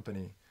Starbucks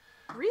company.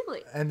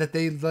 Really? And that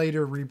they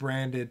later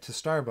rebranded to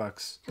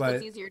Starbucks. But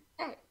it's easier to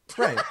say.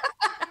 Right.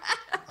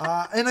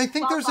 And I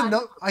think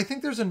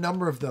there's a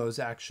number of those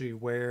actually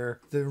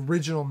where the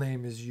original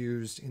name is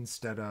used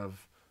instead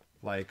of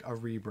like a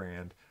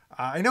rebrand.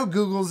 I know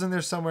Google's in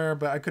there somewhere,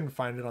 but I couldn't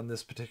find it on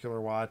this particular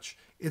watch.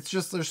 It's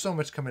just there's so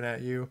much coming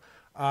at you.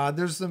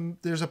 There's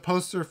a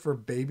poster for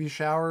Baby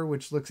Shower,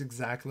 which looks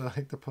exactly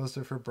like the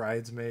poster for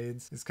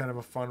Bridesmaids. It's kind of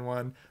a fun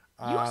one.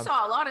 You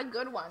saw a lot of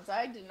good ones.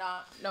 I did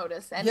not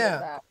notice any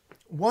of that.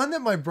 One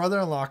that my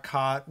brother-in-law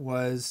caught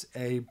was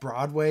a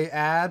Broadway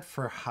ad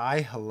for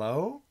Hi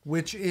Hello,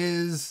 which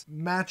is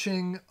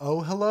matching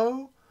Oh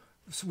Hello,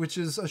 which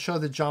is a show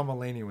that John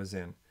Mulaney was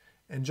in.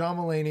 And John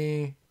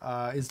Mulaney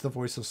is the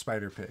voice of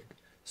Spider-Pig.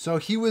 So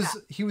he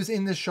was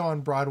in this show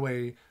on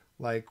Broadway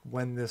like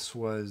when this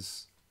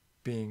was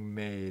being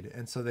made.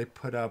 And so they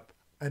put up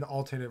an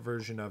alternate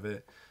version of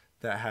it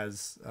that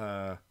has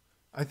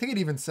I think it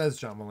even says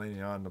John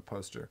Mulaney on the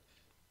poster.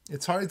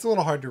 It's a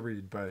little hard to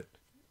read, but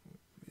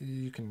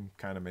you can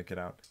kind of make it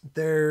out.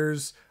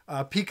 There's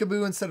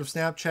Peekaboo instead of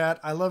Snapchat.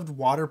 I loved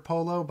Water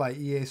Polo by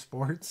EA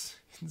Sports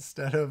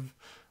instead of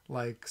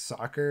like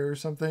soccer or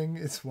something.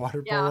 It's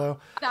Water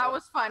Polo. That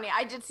was funny.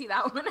 I did see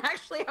that one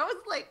actually. I was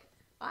like,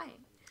 fine.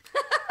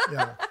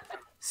 Yeah.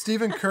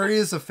 Stephen Curry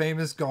is a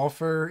famous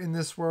golfer in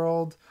this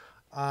world.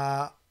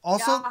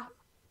 Also,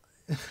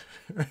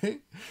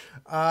 right?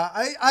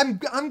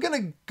 I'm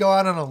gonna go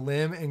out on a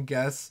limb and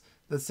guess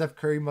that Steph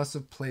Curry must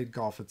have played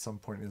golf at some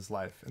point in his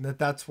life, and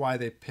that's why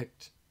they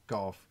picked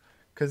golf,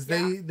 because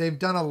they've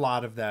done a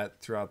lot of that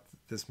throughout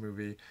this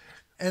movie.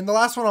 And the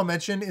last one I'll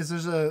mention is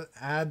there's a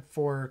ad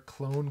for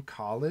Clone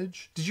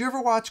College. Did you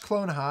ever watch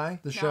Clone High,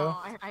 the show? No,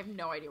 I have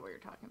no idea what you're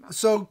talking about.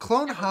 So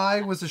Clone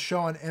High was a show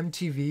on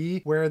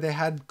MTV where they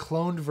had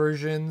cloned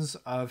versions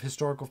of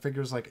historical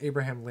figures like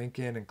Abraham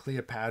Lincoln and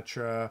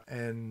Cleopatra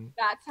and...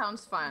 That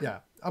sounds fun. Yeah.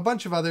 A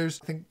bunch of others.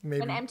 I think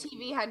maybe... When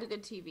MTV had a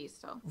good TV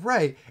still.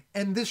 Right.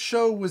 And this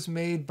show was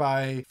made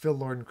by Phil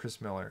Lord and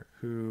Chris Miller,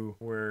 who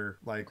were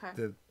like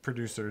the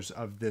producers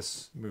of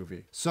this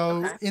movie.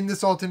 So in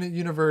this alternate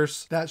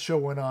universe, that show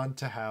went on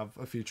to have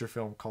a feature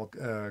film called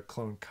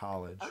Clone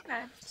College.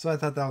 Okay. So I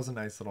thought that was a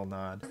nice little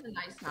nod. That's a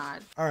nice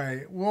nod. All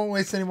right. We won't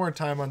waste any more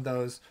time on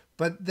those.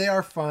 But they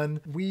are fun.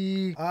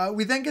 We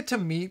then get to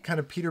meet kind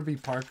of Peter B.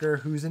 Parker,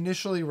 who's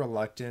initially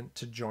reluctant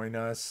to join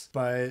us,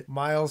 but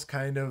Miles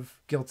kind of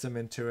guilts him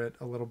into it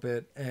a little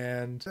bit.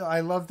 And I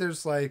love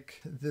there's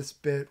like this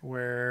bit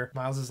where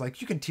Miles is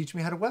like, you can teach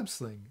me how to web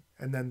sling.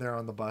 And then they're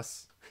on the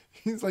bus.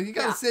 He's like, you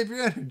gotta save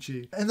your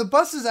energy. And the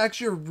bus is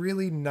actually a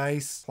really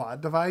nice plot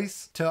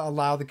device to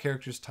allow the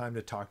characters time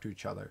to talk to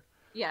each other.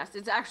 Yes,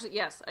 it's actually,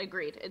 yes,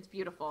 agreed. It's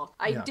beautiful.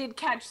 I did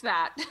catch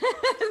that,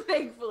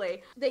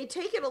 thankfully. They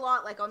take it a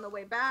lot, like on the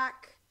way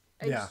back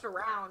and just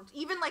around.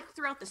 Even like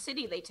throughout the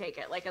city, they take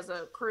it, like as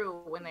a crew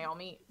when they all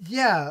meet.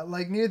 Yeah,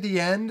 like near the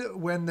end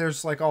when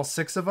there's like all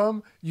 6 of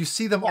them, you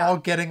see them all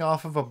getting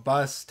off of a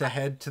bus to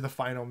head to the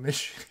final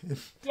mission.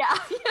 Yeah.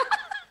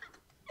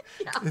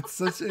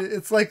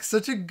 It's like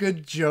such a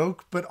good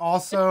joke, but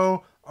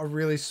also a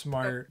really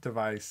smart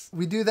device.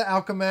 We do the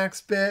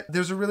Alchemax bit.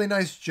 There's a really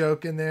nice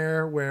joke in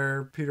there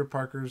where Peter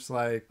Parker's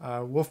like,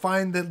 we'll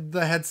find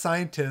the head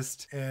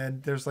scientist,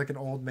 and there's like an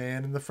old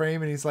man in the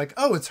frame, and he's like,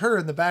 oh, it's her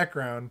in the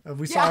background.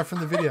 We saw her from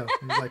the video.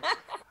 And he's like,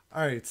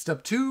 all right,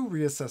 step 2,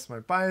 reassess my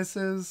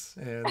biases,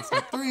 and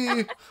step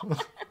 3,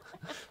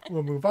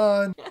 we'll move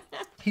on.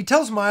 He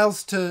tells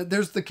Miles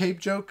there's the cape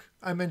joke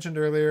I mentioned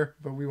earlier,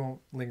 but we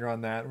won't linger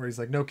on that, where he's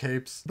like, no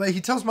capes. But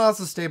he tells Miles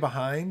to stay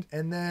behind,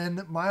 and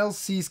then Miles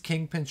sees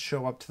Kingpin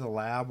show up to the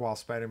lab while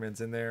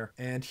Spider-Man's in there,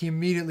 and he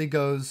immediately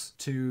goes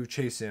to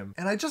chase him.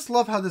 And I just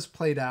love how this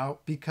played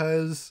out,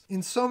 because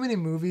in so many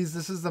movies,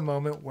 this is the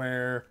moment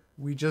where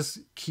we just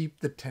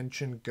keep the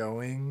tension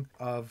going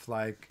of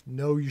like,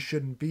 no, you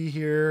shouldn't be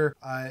here.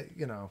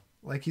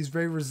 Like he's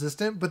very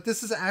resistant, but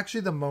this is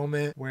actually the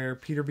moment where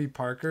Peter B.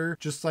 Parker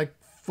just like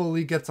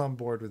fully gets on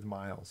board with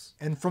Miles.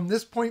 And from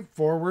this point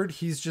forward,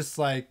 he's just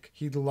like,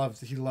 he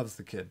loves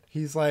the kid.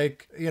 He's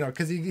like,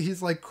 because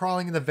he's like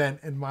crawling in the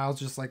vent, and Miles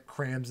just like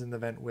crams in the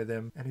vent with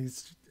him, and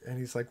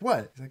he's like,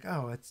 what? He's like,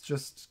 oh, it's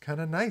just kind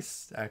of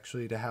nice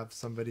actually to have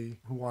somebody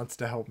who wants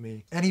to help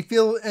me. And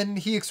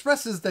he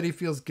expresses that he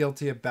feels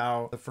guilty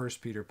about the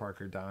first Peter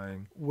Parker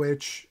dying,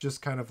 which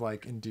just kind of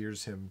like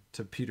endears him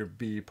to Peter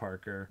B.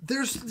 Parker.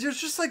 There's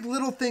just like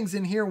little things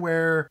in here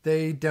where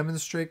they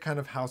demonstrate kind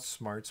of how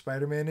smart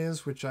Spider-Man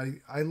is, which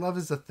I love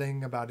as a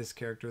thing about his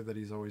character, that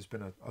he's always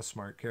been a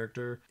smart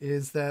character,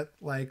 is that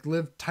like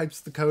Liv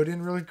types the code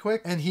in really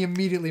quick and he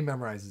immediately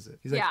memorizes it.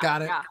 He's like,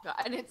 got it. Yeah.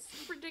 And it's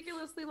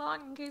ridiculously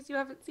long in case you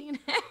haven't seen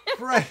it.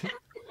 Right.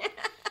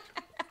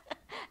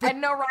 And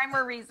no rhyme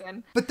or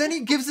reason. But then he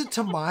gives it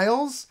to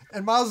Miles,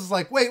 and Miles is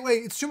like, wait,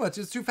 it's too much,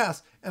 it's too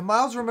fast. And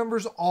Miles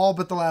remembers all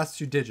but the last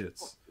 2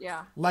 digits.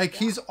 Yeah.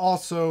 He's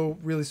also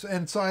really,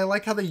 and so I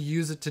like how they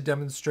use it to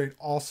demonstrate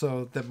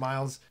also that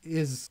Miles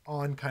is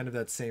on kind of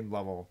that same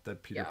level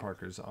that Peter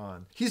Parker's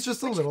on. He's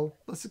just a little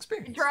less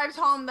experienced. It drives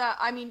home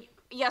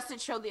yes,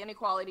 it showed the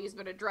inequalities,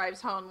 but it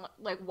drives home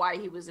like why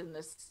he was in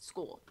this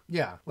school.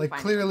 Yeah, like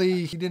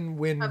clearly he didn't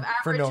win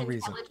for no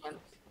reason.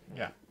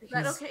 Yeah.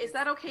 Is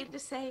that okay to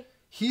say?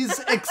 He's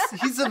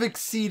of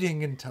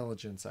exceeding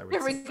intelligence, I would say.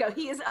 There we go.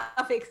 He is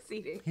of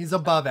exceeding. He's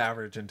above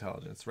average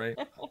intelligence, right?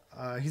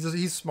 He's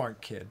a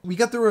smart kid. We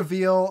got the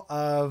reveal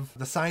of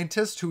the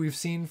scientist who we've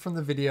seen from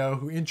the video,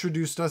 who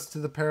introduced us to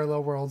the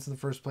parallel worlds in the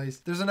first place.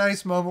 There's a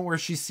nice moment where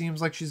she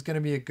seems like she's going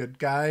to be a good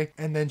guy,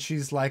 and then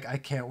she's like, I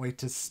can't wait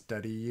to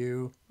study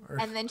you.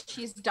 And then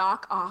she's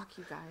Doc Ock,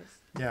 you guys.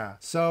 Yeah.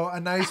 So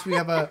we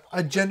have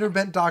a gender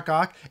bent Doc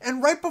Ock.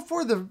 And right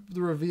before the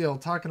reveal,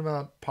 talking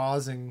about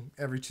pausing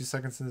every 2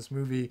 seconds in this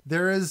movie,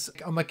 there is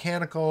a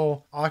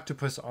mechanical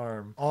octopus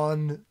arm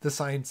on the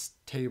science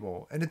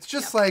table. And it's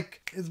just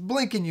like, it's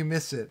blink and you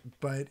miss it,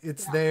 but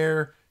it's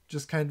there,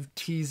 just kind of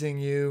teasing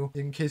you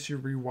in case you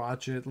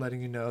rewatch it,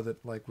 letting you know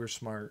that like we're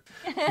smart.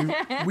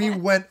 We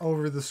went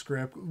over the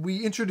script.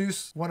 We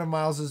introduced one of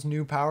Miles's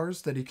new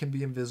powers, that he can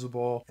be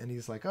invisible, and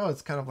he's like, oh,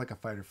 it's kind of like a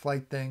fight or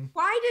flight thing.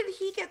 Why did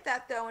he get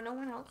that though and no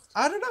one else?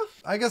 I don't know.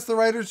 I guess the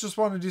writers just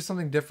want to do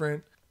something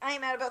different. I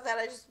ain't mad about that.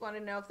 I just want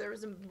to know if there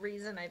was a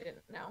reason I didn't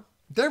know.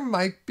 There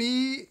might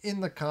be in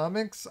the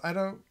comics. I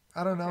don't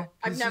know.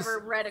 I've never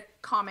read a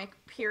comic,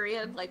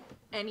 period, like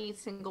any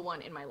single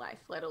one in my life,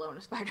 let alone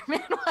a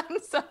Spider-Man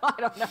one, so I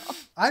don't know.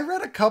 I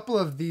read a couple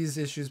of these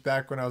issues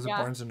back when I was at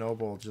Barnes &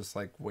 Noble, just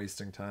like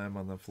wasting time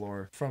on the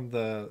floor from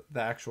the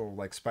actual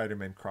like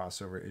Spider-Man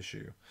crossover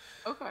issue.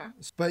 Okay.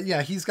 But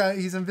yeah, he's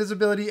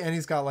invisibility, and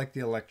he's got like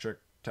the electric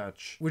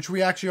touch, which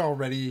we actually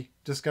already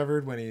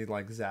discovered when he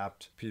like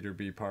zapped Peter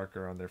B.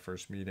 Parker on their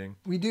first meeting.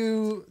 We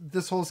do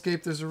this whole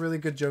escape. There's a really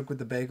good joke with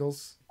the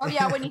bagels. Oh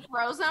yeah, when he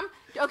throws them.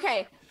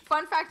 Okay.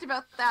 Fun fact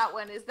about that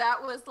one is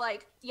that was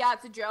like, yeah,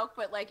 it's a joke,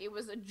 but like it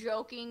was a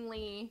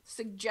jokingly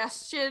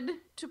suggested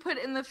to put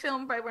in the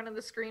film by one of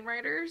the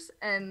screenwriters,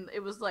 and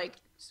it was like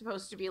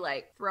supposed to be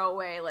like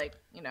throwaway, like,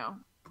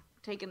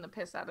 taking the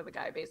piss out of the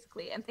guy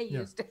basically, and they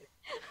used it.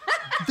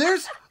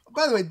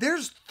 By the way,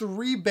 there's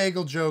 3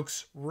 bagel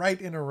jokes right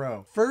in a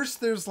row.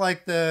 First, there's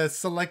like the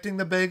selecting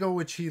the bagel,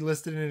 which he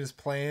listed in his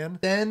plan.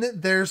 Then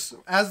there's,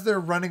 as they're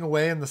running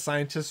away and the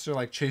scientists are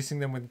like chasing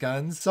them with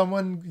guns,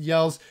 someone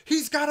yells,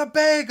 he's got a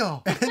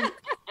bagel!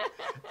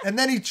 And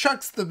then he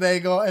chucks the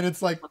bagel, and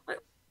it's like,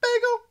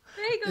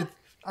 bagel!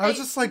 I was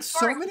just like,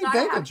 so many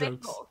bagel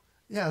jokes.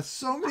 Yeah,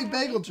 so many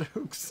bagel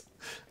jokes.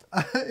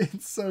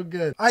 It's so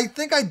good. I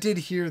think I did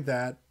hear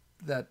that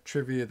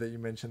trivia that you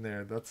mentioned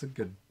there. That's a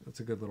good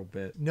little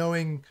bit.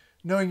 Knowing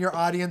your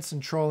audience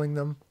and trolling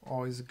them,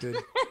 always a good.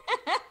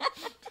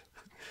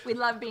 We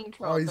love being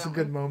trolled. Always a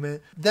good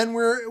moment. Then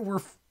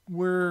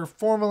we're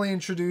formally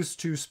introduced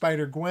to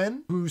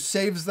Spider-Gwen, who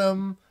saves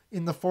them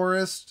in the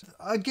forest.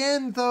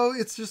 Again, though,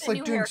 it's just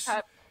like doing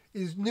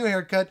his new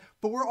haircut.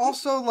 But we're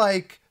also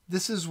like,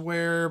 this is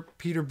where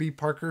Peter B.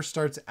 Parker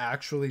starts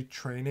actually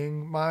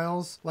training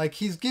Miles. Like,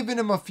 he's given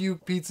him a few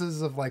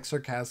pieces of like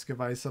sarcastic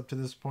advice up to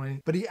this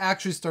point, but he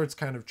actually starts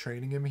kind of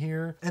training him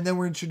here. And then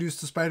we're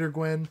introduced to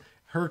Spider-Gwen.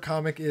 Her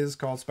comic is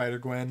called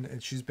Spider-Gwen,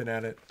 and she's been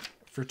at it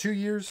for 2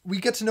 years. We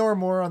get to know her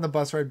more on the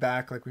bus ride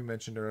back, like we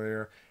mentioned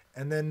earlier.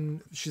 And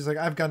then she's like,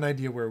 I've got an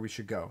idea where we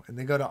should go. And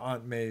they go to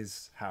Aunt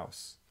May's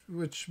house,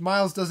 which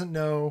Miles doesn't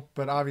know,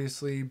 but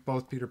obviously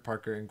both Peter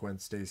Parker and Gwen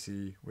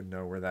Stacy would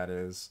know where that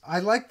is. I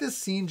like this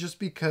scene just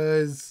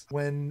because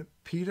when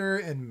Peter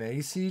and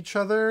May see each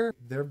other,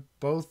 they're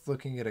both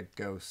looking at a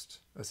ghost,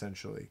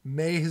 essentially.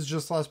 May has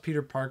just lost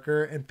Peter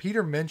Parker, and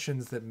Peter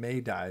mentions that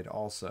May died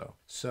also.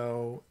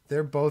 So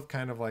they're both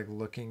kind of like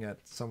looking at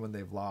someone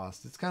they've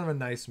lost. It's kind of a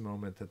nice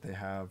moment that they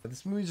have.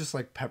 This movie just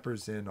like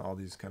peppers in all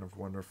these kind of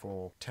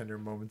wonderful, tender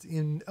moments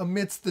in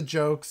amidst the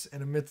jokes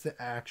and amidst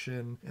the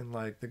action and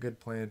like the good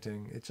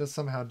planting. It just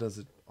somehow does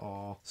it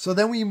all. So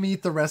then we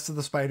meet the rest of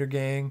the Spider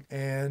Gang,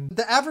 and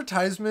the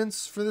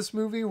advertisements for this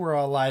movie were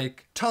all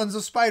like tons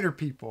of spider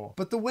people,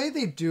 but the way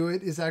they do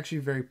it is actually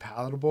very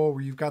palatable,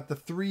 where you've got the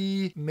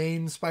 3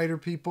 main spider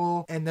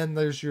people and then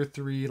there's your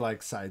 3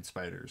 like side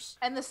spiders.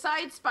 And the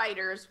side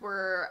spiders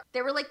were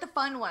like the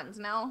fun ones,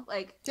 no?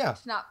 Like, Yeah.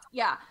 it's not,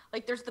 yeah,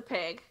 like there's the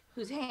pig,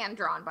 who's hand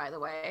drawn, by the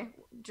way.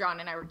 John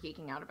and I were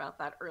geeking out about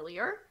that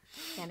earlier.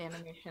 Hand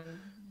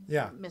animation.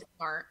 Yeah. Missing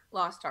art,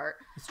 lost art.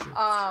 It's true.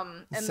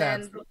 And It's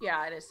then sad.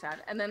 yeah, it is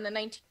sad. And then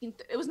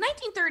it was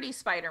 1930s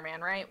Spider-Man,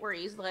 right? Where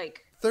he's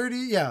like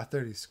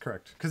 30s,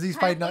 correct. Because he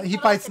Kind of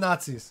fights like-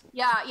 Nazis.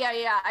 yeah.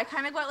 I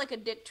kind of got like a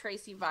Dick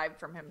Tracy vibe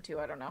from him too.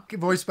 I don't know.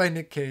 Voiced by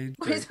Nick Cage.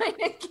 Voiced by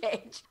Nick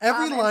Cage.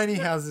 Every And- line he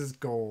has is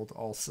gold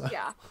also.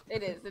 Yeah,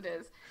 it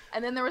is.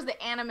 And then there was the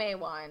anime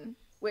one,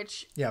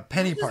 which Yeah,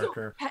 Penny this is a-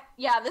 Parker.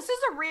 this is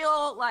a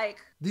real like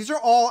These are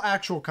all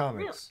actual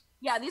comics.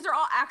 yeah, these are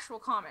all actual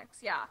comics.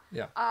 Yeah.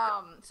 Yeah.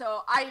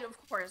 So I, of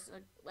course,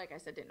 like I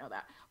said, didn't know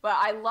that, but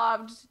I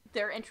loved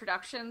their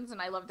introductions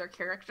and I loved their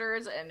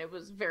characters, and it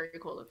was very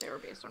cool that they were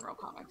based on real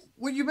comics.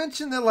 Well, you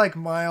mentioned that like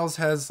Miles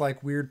has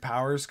like weird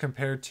powers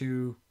compared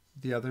to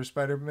the other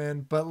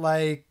Spider-Man, but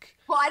like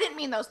Well, I didn't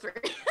mean those 3.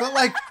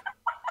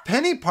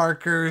 Penny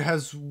Parker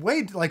has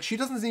like she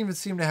doesn't even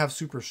seem to have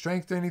super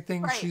strength or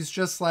anything. Right. She's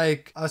just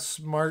like a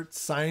smart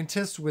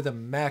scientist with a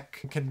mech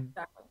and can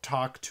Exactly.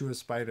 talk to a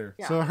spider.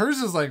 Yeah. So hers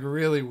is like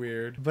really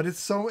weird, but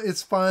it's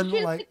fun. She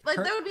has, Like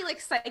her- that would be like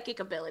psychic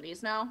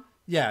abilities, no?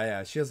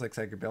 yeah, she has like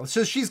psychic abilities.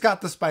 So she's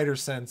got the spider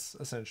sense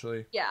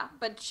essentially. Yeah,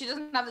 but she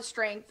doesn't have the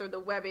strength or the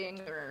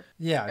webbing or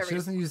Yeah, she everything.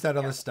 doesn't use that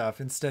other Yeah.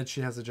 stuff. Instead, she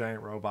has a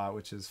giant robot,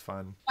 which is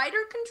fun.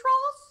 Spider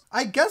controls.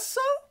 I guess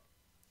so.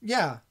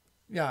 Yeah.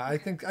 Yeah, I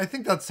think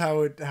that's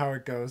how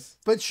it goes.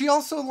 But she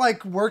also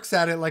like works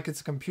at it like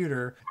it's a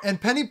computer. And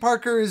Penny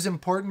Parker is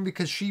important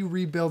because she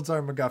rebuilds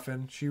our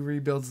MacGuffin. She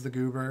rebuilds the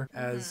goober,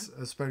 as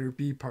Spider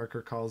B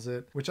Parker calls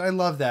it. Which I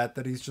love that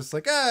he's just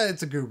like,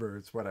 it's a goober,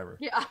 it's whatever.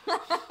 Yeah,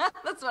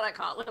 that's what I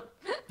call him.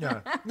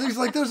 Yeah.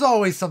 There's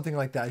always something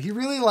like that. He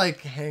really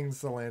like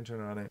hangs the lantern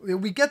on it.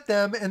 We get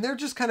them and they're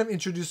just kind of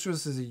introduced to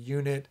us as a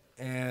unit,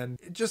 and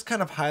it just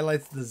kind of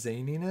highlights the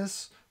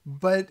zaniness.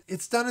 But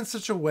it's done in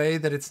such a way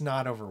that it's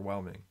not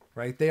overwhelming,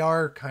 right? They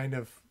are kind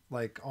of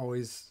like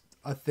always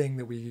a thing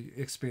that we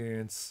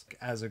experience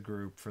as a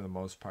group for the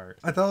most part.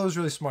 I thought it was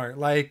really smart.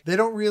 Like, they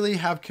don't really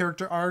have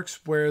character arcs,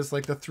 whereas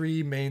like the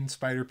 3 main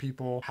spider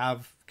people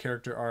have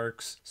character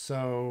arcs.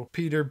 So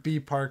Peter B.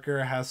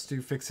 Parker has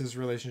to fix his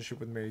relationship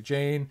with Mary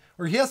Jane,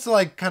 or he has to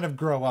like kind of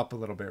grow up a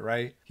little bit,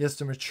 right? He has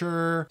to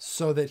mature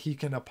so that he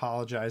can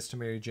apologize to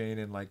Mary Jane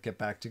and like get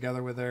back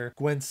together with her.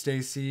 Gwen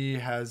Stacy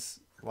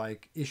has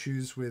like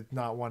issues with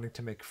not wanting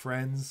to make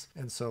friends,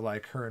 and so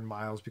like her and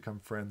Miles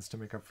become friends to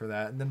make up for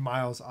that. And then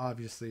Miles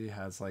obviously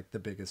has like the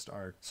biggest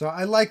arc. So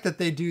I like that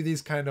they do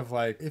these kind of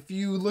like, if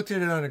you looked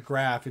at it on a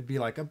graph, it'd be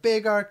like a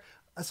big arc,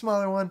 a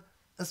smaller one,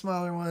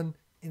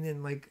 and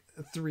then like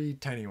 3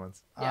 tiny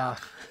ones. Yeah.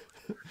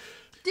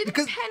 Did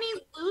Because-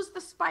 Penny lose the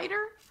spider?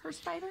 Her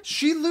spider?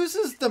 She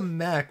loses the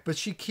mech, but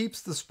she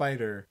keeps the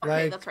spider.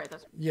 Okay, Like, that's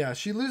right. yeah,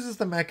 she loses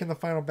the mech in the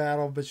final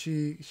battle, but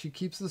she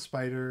keeps the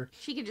spider.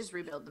 She could just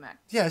rebuild the mech.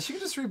 Yeah, she can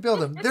just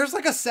rebuild him. There's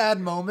like a sad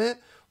moment,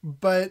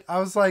 but I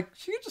was like,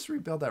 she can just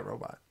rebuild that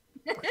robot.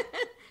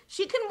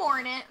 She can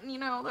mourn it. You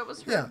know, that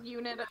was her Yeah.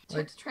 unit of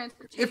Like,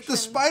 transportation. If the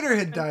spider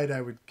had died,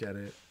 I would get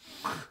it.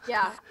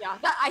 Yeah.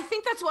 I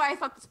think that's why I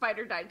thought the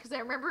spider died, because I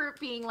remember it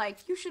being like,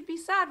 you should be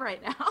sad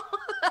right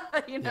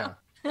now. You know?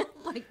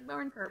 Like,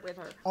 mourn her with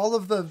her. All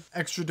of the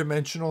extra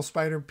dimensional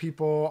spider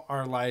people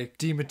are like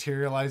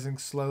dematerializing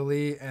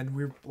slowly, and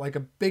we're like a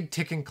big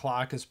ticking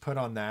clock is put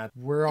on that.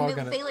 We're all And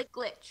gonna. they like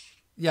glitch.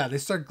 Yeah, they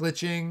start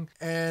glitching,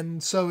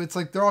 and so it's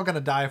like they're all gonna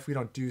die if we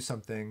don't do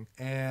something,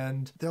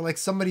 and they're like,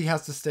 somebody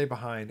has to stay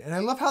behind. And I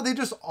love how they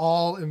just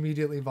all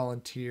immediately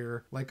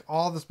volunteer. Like,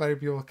 all the spider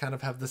people kind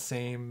of have the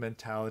same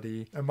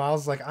mentality, and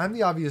Miles is like, I'm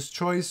the obvious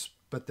choice,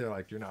 but they're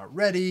like, you're not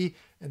ready,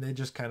 and they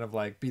just kind of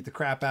like beat the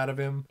crap out of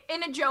him.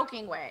 In a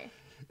joking way.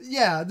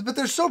 Yeah, but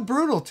they're so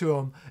brutal to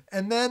him.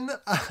 And then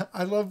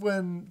I love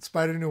when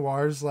Spider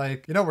Noir's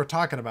like, we're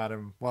talking about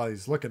him while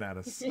he's looking at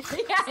us.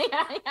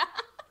 Yeah.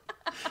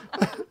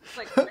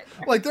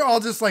 Like, they're all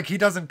just like, he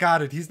doesn't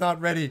got it, he's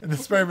not ready. And the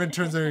Spider-Man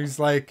turns around, he's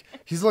like,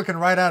 he's looking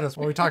right at us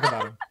while we talk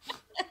about him.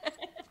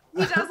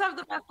 He does have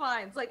the best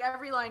lines. Like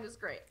every line is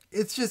great.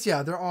 It's just,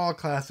 yeah, they're all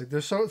classic.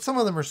 Some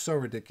of them are so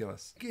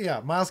ridiculous.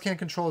 Yeah, Miles can't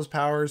control his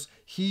powers.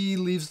 He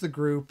leaves the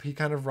group. He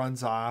kind of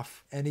runs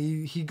off, and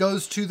he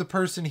goes to the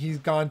person he's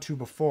gone to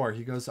before.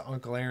 He goes to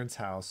Uncle Aaron's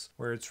house,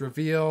 where it's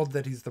revealed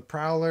that he's the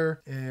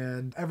Prowler,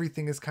 and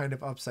everything is kind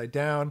of upside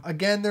down.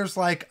 Again, there's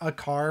like a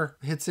car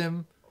hits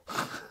him.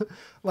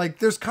 Like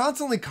there's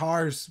constantly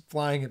cars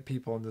flying at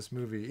people in this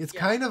movie. It's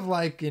kind of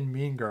like in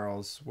Mean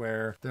Girls,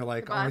 where they're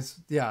like always,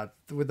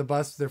 with the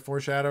bus, they're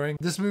foreshadowing.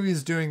 This movie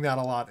is doing that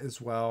a lot as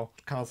well,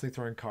 constantly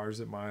throwing cars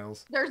at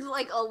Miles. There's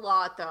like a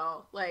lot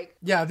though. Like,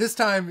 yeah, this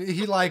time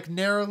he like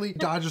narrowly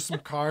dodges some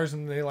cars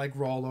and they like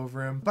roll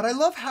over him. But I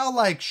love how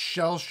like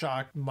shell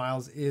shocked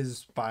Miles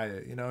is by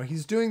it. You know,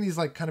 he's doing these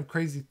like kind of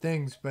crazy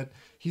things, but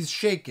he's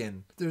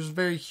shaken. There's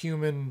very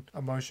human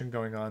emotion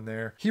going on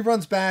there. He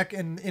runs back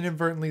and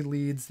inadvertently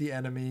leads the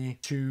enemy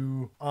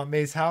to Aunt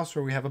May's house,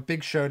 where we have a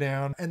big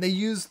showdown, and they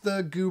use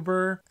the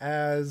goober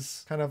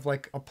as kind of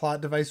like a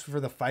plot device for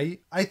the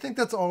fight. I think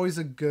that's always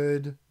a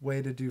good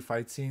way to do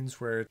fight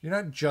scenes, where you're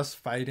not just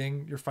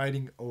fighting, you're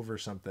fighting over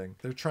something.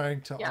 They're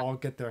trying to all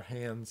get their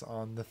hands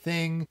on the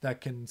thing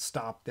that can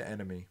stop the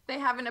enemy. They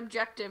have an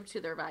objective to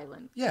their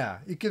violence. Yeah,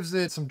 it gives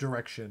it some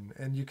direction,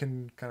 and you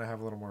can kind of have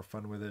a little more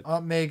fun with it.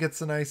 Aunt May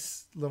gets a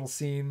nice little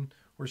scene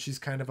where she's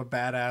kind of a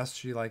badass.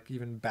 She like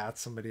even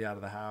bats somebody out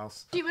of the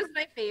house. She was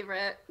my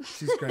favorite.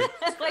 She's great.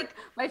 Like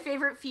my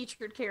favorite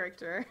featured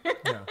character.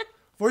 Yeah.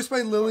 Voiced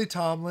by Lily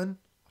Tomlin,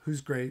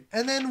 who's great.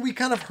 And then we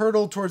kind of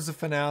hurtle towards the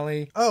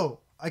finale. Oh,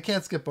 I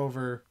can't skip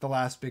over the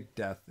last big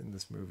death in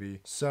this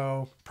movie.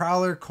 So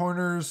Prowler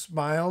corners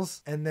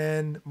Miles, and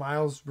then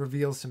Miles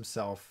reveals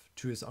himself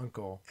to his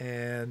uncle,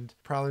 and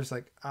Prowler's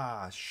like,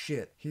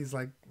 shit. He's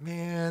like,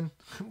 man,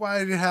 why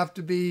did it have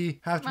to be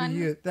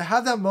you? They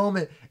have that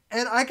moment,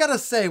 and I gotta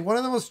say, one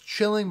of the most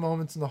chilling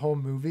moments in the whole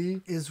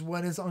movie is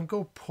when his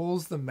uncle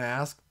pulls the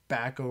mask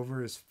back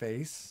over his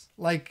face,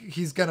 like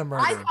he's gonna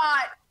murder him.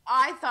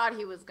 I thought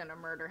he was gonna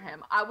murder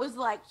him. I was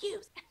like,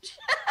 you,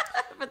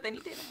 but then he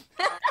didn't.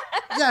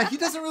 Yeah, he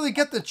doesn't really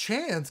get the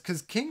chance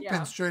because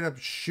Kingpin straight up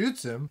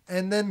shoots him.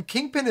 And then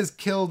Kingpin has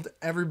killed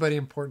everybody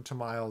important to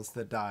Miles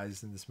that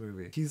dies in this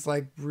movie. He's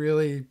like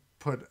really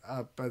put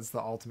up as the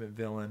ultimate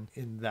villain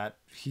in that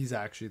he's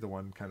actually the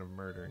one kind of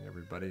murdering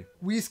everybody.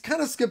 We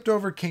kind of skipped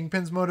over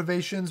Kingpin's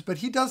motivations, but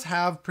he does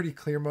have pretty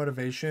clear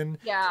motivation.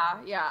 Yeah.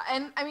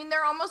 And I mean,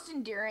 they're almost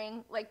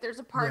endearing. Like there's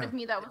a part of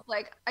me that was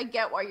like, I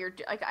get why you're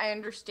like, I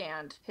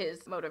understand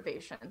his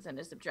motivations and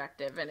his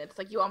objective. And it's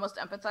like, you almost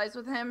empathize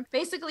with him.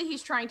 Basically,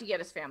 he's trying to get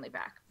his family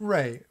back.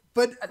 Right.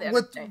 But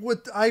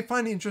what I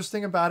find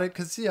interesting about it,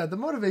 because the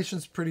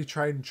motivation's pretty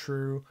tried and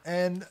true,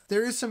 and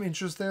there is some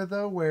interest there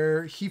though,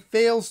 where he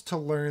fails to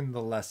learn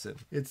the lesson.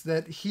 It's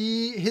that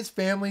his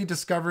family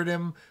discovered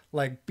him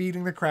like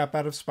beating the crap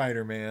out of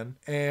Spider-Man,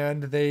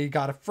 and they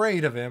got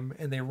afraid of him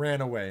and they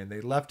ran away and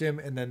they left him,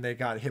 and then they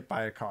got hit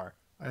by a car.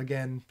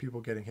 Again, people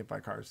getting hit by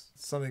cars.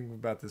 Something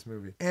about this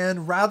movie.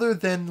 And rather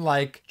than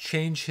like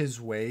change his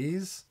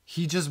ways,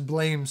 he just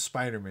blames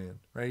Spider-Man,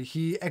 right?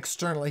 He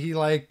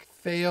like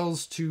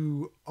fails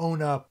to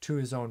own up to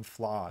his own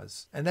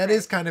flaws. And that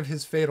is kind of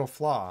his fatal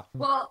flaw.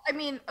 Well, I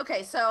mean,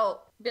 okay, so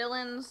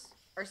villains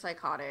are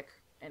psychotic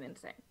and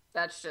insane.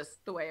 That's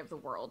just the way of the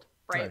world,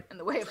 right? And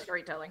the way of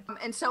storytelling.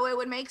 And so it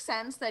would make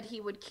sense that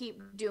he would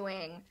keep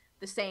doing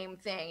the same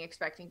thing,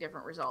 expecting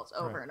different results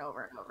over and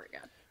over and over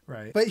again.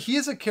 Right. But he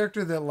is a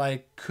character that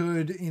like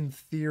could in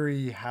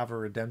theory have a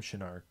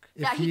redemption arc.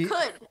 He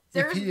could.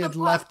 There's he had the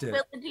left it.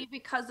 possibility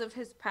because of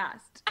his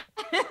past.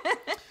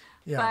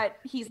 But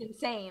he's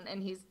insane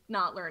and he's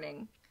not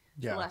learning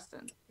the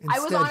lessons. Instead,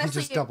 I was honestly he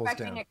just doubles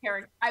expecting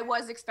down. I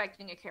was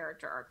expecting a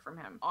character arc from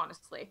him,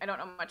 honestly. I don't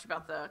know much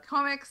about the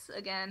comics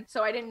again,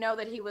 so I didn't know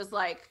that he was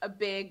like a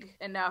big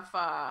enough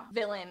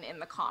villain in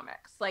the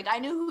comics. Like I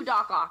knew who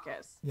Doc Ock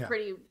is.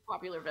 Pretty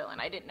popular villain.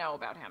 I didn't know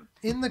about him.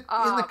 In the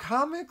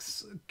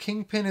comics,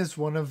 Kingpin is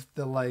one of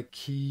the like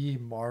key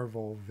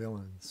Marvel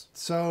villains.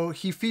 So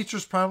he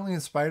features prominently in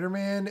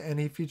Spider-Man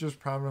and he features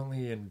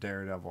prominently in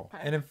Daredevil.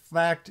 And in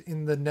fact,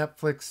 in the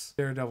Netflix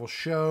Daredevil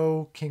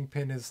show,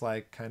 Kingpin is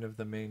like kind of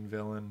the main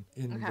villain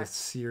in the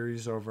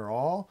series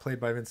overall, played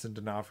by Vincent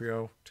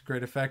D'Onofrio to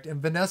great effect.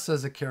 And Vanessa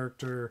is a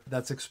character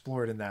that's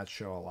explored in that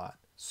show a lot.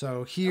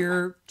 So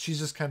here, she's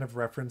just kind of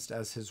referenced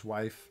as his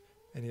wife,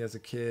 and he has a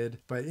kid.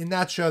 But in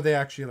that show, they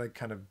actually like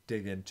kind of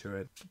dig into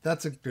it.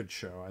 That's a good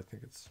show. I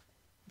think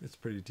it's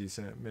pretty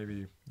decent.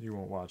 Maybe you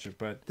won't watch it,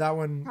 but that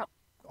one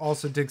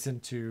also digs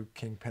into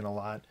Kingpin a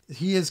lot.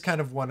 He is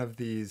kind of one of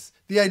these.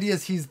 The idea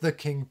is he's the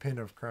kingpin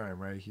of crime,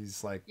 right?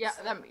 He's like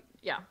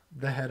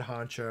the head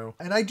honcho.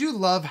 And I do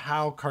love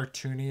how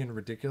cartoony and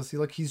ridiculous he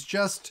looks. He's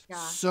just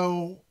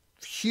so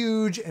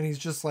huge, and he's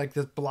just like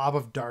this blob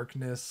of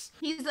darkness.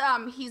 He's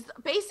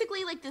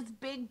basically like this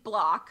big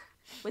block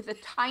with a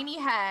tiny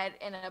head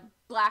and a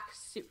black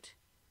suit.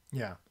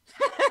 Yeah.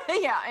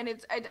 And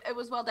it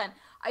was well done.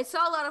 I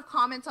saw a lot of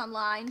comments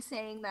online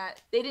saying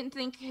that they didn't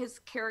think his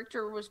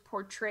character was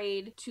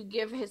portrayed to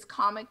give his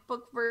comic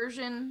book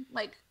version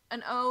like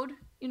an ode,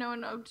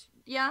 an ode.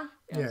 Yeah.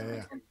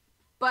 Yeah.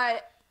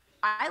 But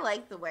I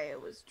like the way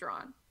it was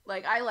drawn.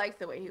 Like, I like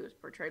the way he was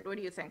portrayed. What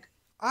do you think?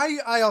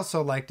 I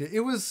also liked it. It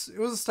was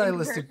a In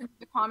stylistic. comparison to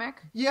the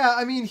comic? Yeah,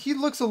 I mean, he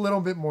looks a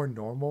little bit more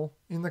normal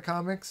in the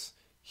comics.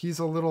 He's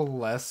a little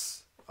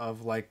less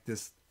of like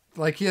this,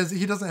 like he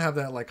doesn't have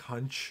that like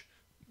hunch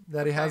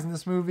that he has in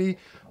this movie.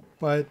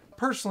 But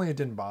personally, it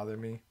didn't bother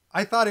me.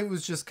 I thought it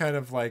was just kind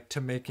of like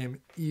to make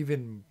him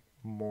even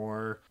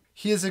more.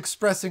 He is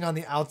expressing on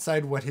the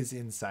outside what his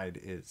inside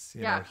is.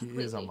 You know, he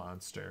is a completely.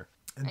 monster.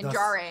 And thus,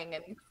 jarring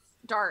and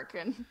dark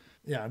and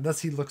yeah, and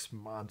thus he looks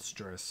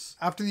monstrous.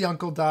 After the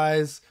uncle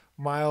dies,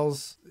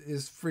 Miles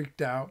is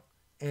freaked out,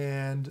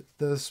 and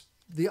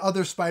the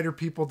other spider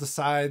people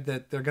decide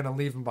that they're going to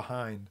leave him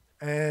behind.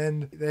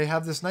 And they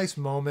have this nice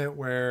moment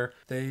where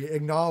they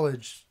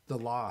acknowledge the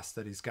loss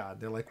that he's got.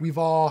 They're like, we've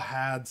all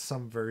had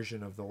some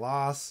version of the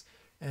loss.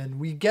 And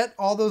we get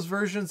all those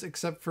versions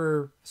except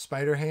for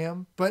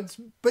Spider-Ham. But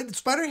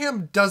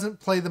Spider-Ham doesn't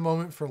play the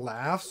moment for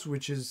laughs,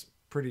 which is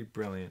pretty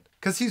brilliant.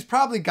 Because he's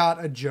probably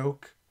got a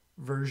joke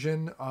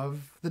version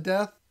of the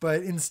death,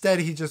 but instead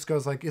he just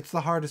goes like, it's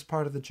the hardest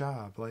part of the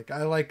job. Like,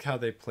 I like how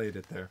they played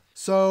it there.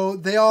 So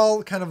they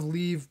all kind of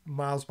leave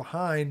Miles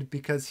behind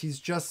because he's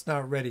just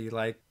not ready.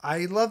 Like, I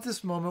love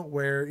this moment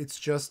where it's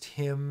just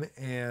him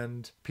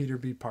and Peter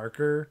B.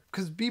 Parker,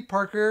 because B.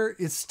 Parker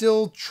is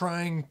still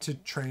trying to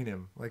train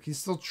him. Like, he's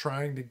still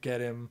trying to get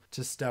him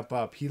to step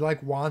up. He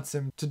like wants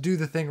him to do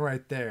the thing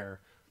right there,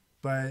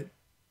 but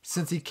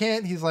since he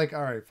can't, he's like,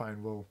 all right,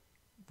 fine,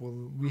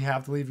 we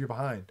have to leave you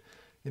behind.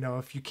 You know,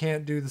 if you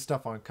can't do the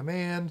stuff on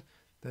command,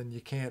 then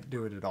you can't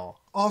do it at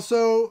all.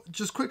 Also,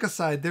 just quick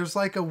aside, there's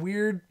like a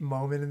weird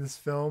moment in this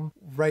film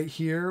right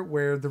here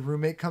where the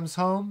roommate comes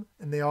home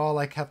and they all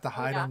like have to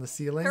hide on the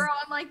ceiling. they're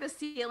on like the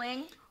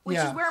ceiling, which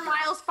is where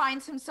Miles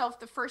finds himself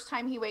the first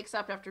time he wakes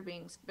up after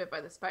being bit by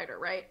the spider,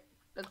 right?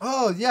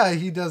 Oh, yeah,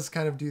 he does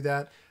kind of do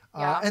that.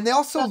 Yeah. And they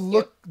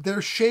also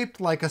they're shaped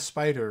like a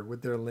spider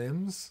with their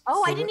limbs.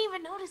 Oh, So I didn't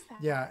even notice that.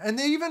 yeah, and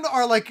they even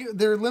are like,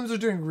 their limbs are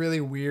doing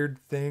really weird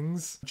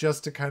things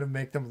just to kind of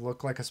make them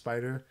look like a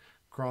spider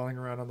crawling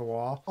around on the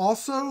wall.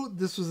 Also,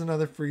 this was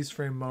another freeze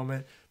frame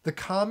moment. The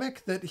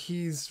comic that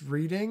he's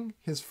reading,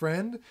 his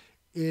friend,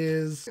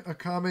 is a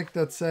comic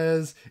that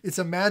says, it's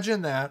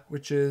Imagine That,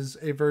 which is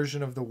a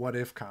version of the What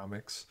If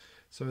comics.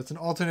 So it's an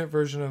alternate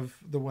version of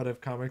the What If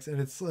comics, and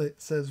it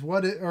says,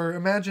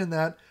 imagine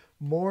that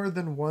more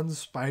than one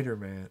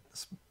Spider-Man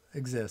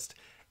exist.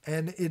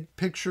 And it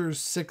pictures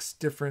 6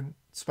 different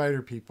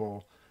spider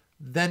people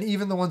than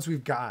even the ones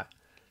we've got.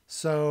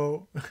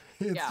 So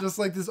it's just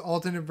like this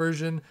alternate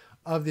version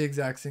of the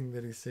exact thing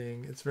that he's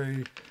seeing. It's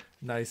very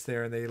nice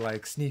there. And they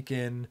like sneak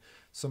in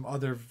some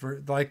other,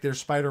 like their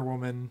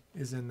Spider-Woman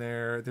is in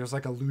there. There's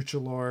like a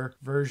luchador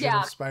version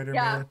of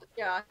Spider-Man.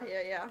 Yeah.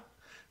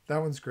 That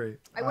one's great.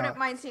 I wouldn't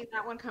mind seeing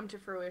that one come to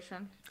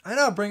fruition. I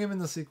know, bring him in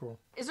the sequel.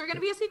 Is there going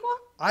to be a sequel?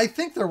 I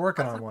think they're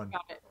working on one.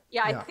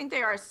 Yeah, I think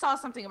they are. I saw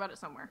something about it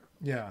somewhere.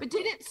 Yeah. But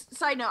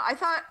side note, I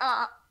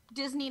thought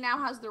Disney now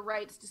has the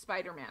rights to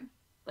Spider-Man.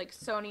 Like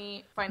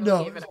Sony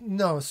finally gave it up.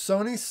 No,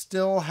 Sony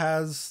still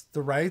has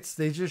the rights.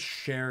 They just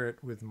share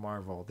it with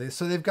Marvel.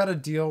 They've got a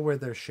deal where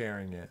they're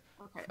sharing it.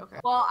 Okay.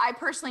 Well, I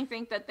personally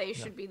think that they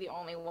should be the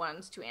only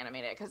ones to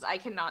animate it because I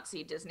cannot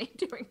see Disney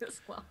doing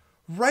this well.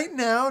 Right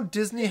now,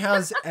 Disney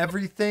has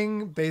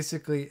everything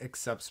basically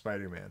except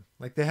Spider-Man.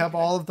 Like, they have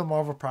all of the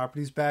Marvel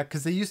properties back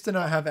because they used to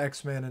not have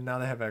X-Men and now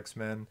they have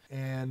X-Men.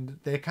 And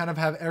they kind of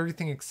have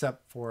everything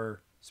except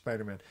for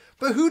Spider-Man.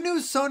 But who knew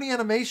Sony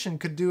Animation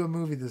could do a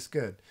movie this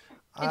good?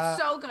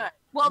 It's so good.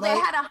 Well, they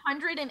had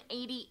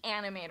 180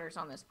 animators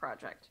on this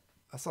project.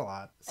 That's a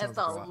lot. That's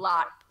a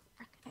lot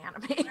of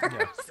animators.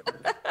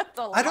 Yeah. That's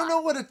a lot. I don't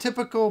know what a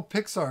typical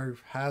Pixar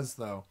has,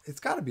 though. It's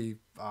got to be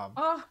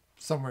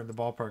somewhere in the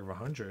ballpark of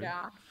 100.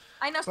 Yeah.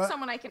 I know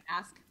someone I can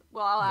ask.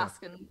 Well, I'll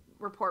ask and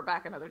report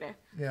back another day.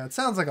 Yeah, it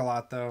sounds like a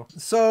lot, though.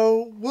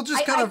 So we'll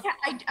just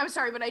I'm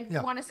sorry, but I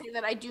want to say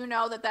that I do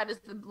know that is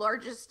the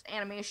largest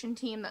animation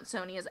team that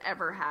Sony has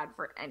ever had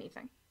for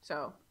anything.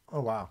 So.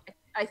 Oh, wow.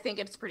 I think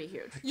it's pretty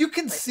huge. You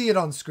can see it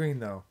on screen,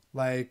 though.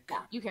 Like,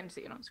 yeah, you can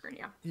see it on screen,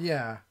 yeah.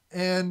 Yeah,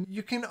 and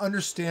you can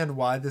understand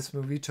why this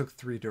movie took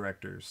 3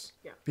 directors.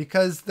 Yeah.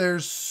 Because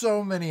there's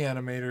so many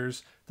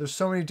animators. There's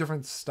so many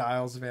different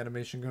styles of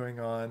animation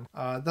going on.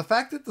 The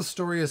fact that the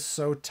story is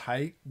so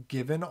tight,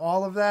 given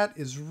all of that,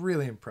 is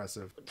really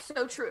impressive.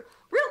 So true.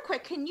 Real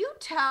quick, can you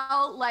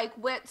tell, like,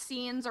 what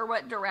scenes or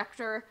what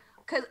director...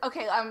 Because,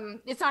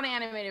 it's not an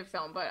animated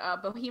film,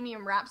 but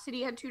Bohemian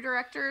Rhapsody had 2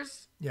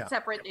 directors. Yeah.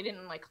 Separate. They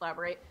didn't, like,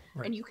 collaborate.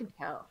 Right. And you can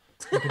tell.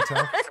 You can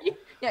tell?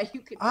 Yeah, you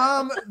can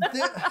tell.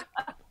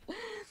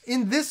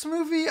 In this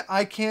movie,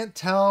 I can't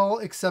tell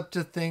except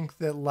to think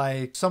that,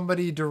 like,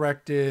 somebody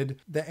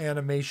directed the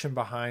animation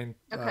behind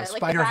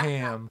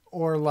Spider-Ham.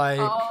 Or,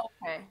 like,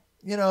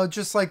 you know,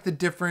 just, like, the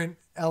different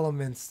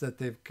elements that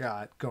they've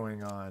got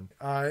going on.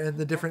 And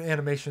the different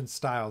animation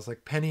styles.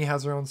 Like, Penny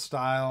has her own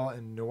style,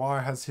 and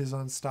Noir has his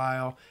own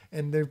style.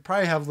 And they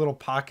probably have little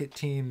pocket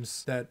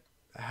teams that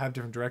have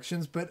different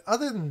directions. But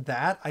other than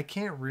that, I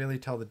can't really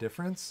tell the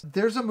difference.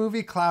 There's a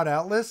movie, Cloud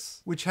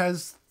Atlas, which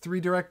has 3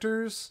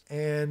 directors,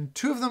 and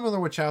 2 of them are the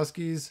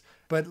Wachowskis,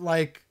 but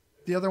like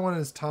the other one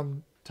is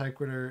Tom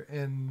Tykwer,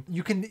 and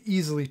you can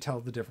easily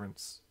tell the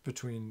difference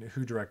between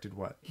who directed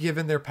what.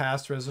 Given their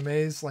past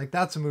resumes, like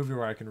that's a movie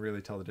where I can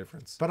really tell the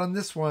difference. But on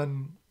this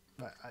one,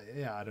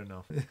 I don't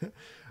know.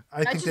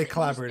 I think they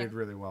collaborated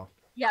really well.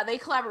 Yeah, they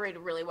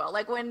collaborated really well.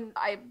 Like when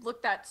I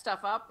looked that stuff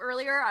up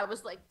earlier, I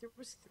was like, there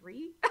was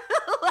 3?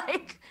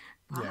 Like,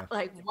 Yeah.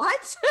 like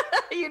what?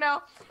 You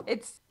know,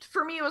 it's,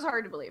 for me, it was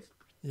hard to believe.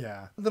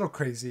 Yeah, a little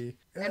crazy.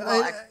 And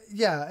unusual.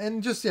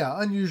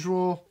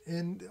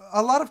 And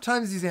a lot of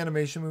times these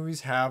animation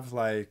movies have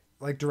like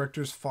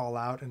directors fall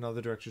out and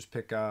other directors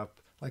pick up.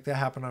 Like that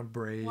happened on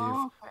Brave,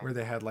 where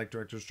they had like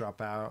directors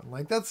drop out.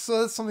 Like that's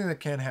something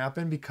that can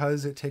happen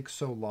because it takes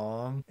so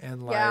long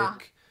and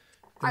like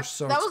they're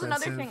so that expensive. was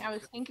another thing I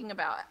was thinking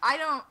about. I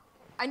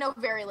know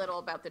very little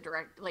about the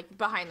like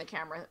behind the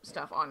camera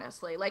stuff,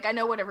 honestly. Like I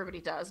know what everybody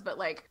does, but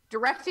like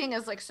directing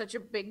is like such a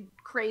big,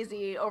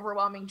 crazy,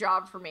 overwhelming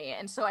job for me.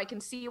 And so I can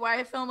see why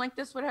a film like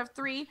this would have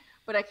 3,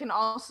 but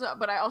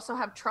I also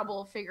have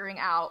trouble figuring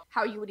out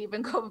how you would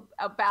even go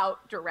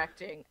about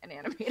directing an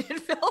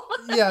animated film.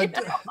 Yeah,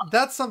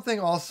 that's something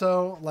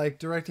also, like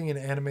directing an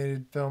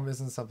animated film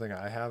isn't something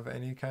I have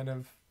any kind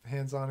of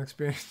hands-on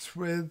experience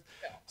with.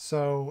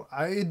 So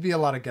it'd be a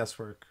lot of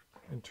guesswork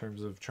in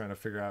terms of trying to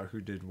figure out who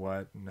did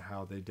what and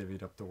how they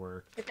divvied up the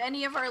work. If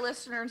any of our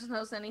listeners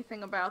knows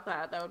anything about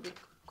that, that would be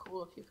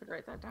cool if you could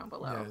write that down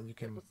below. Yeah, you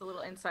can. Give us a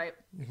little insight.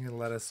 You can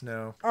let us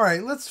know. All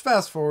right, let's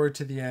fast forward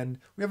to the end.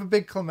 We have a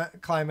big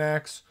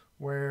climax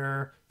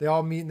where they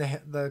all meet in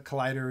the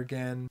collider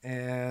again,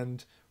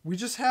 and we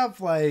just have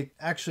like,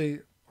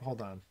 actually,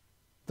 hold on.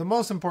 The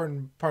most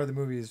important part of the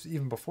movie is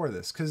even before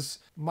this, because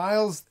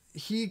Miles,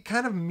 he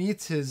kind of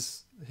meets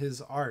his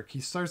arc.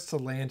 He starts to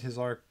land his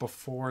arc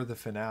before the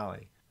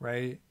finale,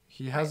 right?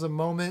 He has a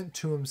moment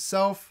to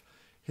himself.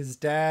 His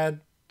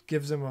dad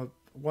gives him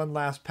one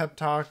last pep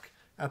talk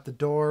at the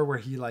door where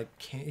he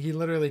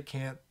literally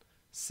can't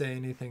say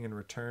anything in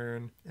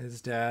return. His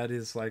dad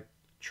is like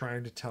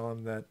trying to tell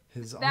him that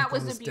his uncle is dead. That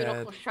was a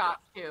beautiful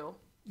shot too.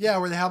 Yeah,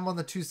 where they have him on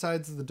the 2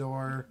 sides of the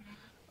door.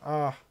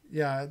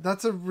 Yeah,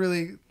 that's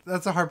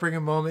a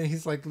heartbreaking moment.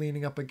 He's like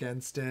leaning up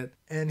against it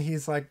and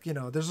he's like,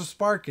 there's a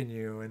spark in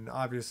you. And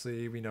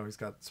obviously we know he's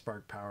got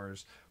spark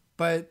powers,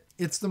 but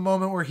it's the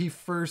moment where he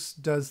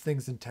first does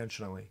things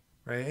intentionally,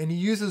 right? And he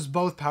uses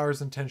both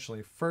powers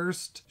intentionally.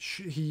 First,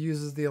 he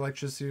uses the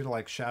electricity to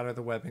like shatter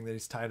the webbing that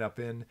he's tied up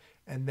in.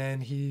 And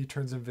then he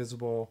turns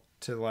invisible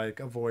to like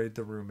avoid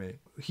the roommate.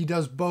 He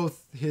does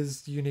both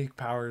his unique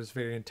powers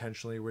very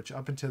intentionally, which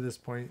up until this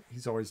point,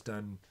 he's always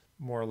done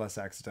more or less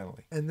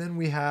accidentally. And then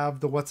we have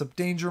the What's Up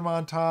Danger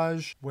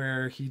montage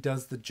where he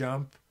does the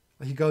jump.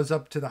 He goes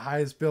up to the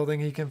highest building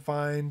he can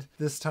find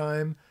this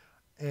time.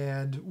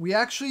 And we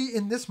actually,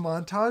 in this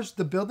montage,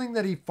 the building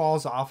that he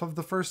falls off of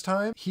the first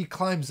time, he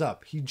climbs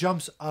up. He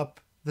jumps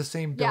up the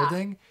same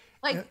building.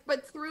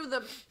 But through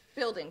the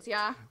buildings,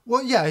 yeah?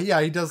 Well,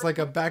 yeah, he does like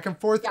a back and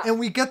forth. Yeah. And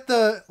we get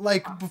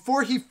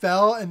before he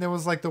fell and there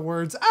was like the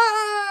words,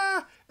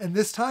 ah! And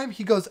this time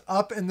he goes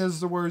up and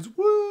there's the words,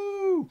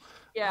 woo!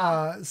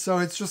 Yeah. So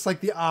it's just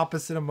like the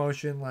opposite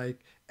emotion. Like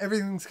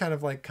everything's kind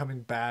of like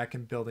coming back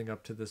and building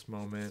up to this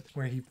moment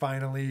where he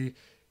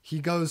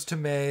goes to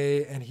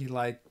May and he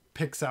like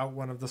picks out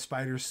one of the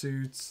spider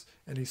suits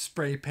and he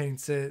spray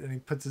paints it and he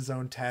puts his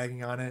own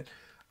tagging on it.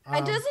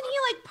 And doesn't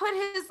he like put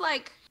his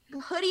like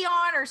hoodie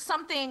on or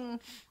something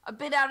a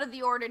bit out of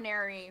the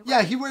ordinary? Right?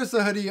 Yeah, he wears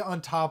the hoodie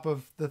on top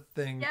of the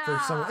thing for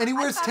some, and he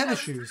wears tennis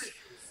shoes.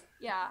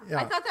 Yeah,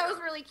 I thought that was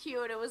really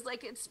cute. It was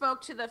like, it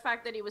spoke to the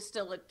fact that he was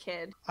still a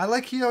kid. I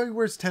like how he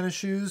wears tennis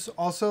shoes.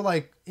 Also,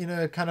 like, in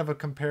a kind of a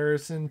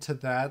comparison to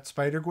that,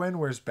 Spider-Gwen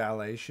wears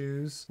ballet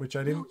shoes, which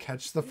I didn't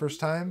catch the first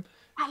time.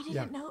 I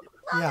didn't know.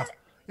 Yeah.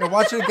 Yeah,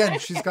 watch it again.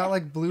 She's got,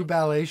 like, blue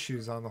ballet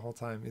shoes on the whole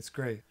time. It's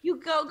great.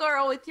 You go,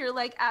 girl, with your,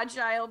 like,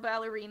 agile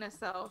ballerina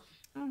self.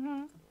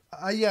 Mm-hmm.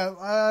 Yeah,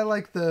 I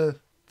like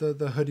the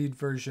hoodied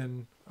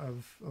version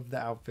of the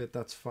outfit.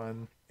 That's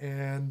fun.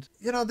 And,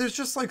 there's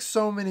just, like,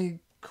 so many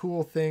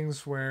cool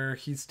things where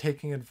he's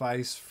taking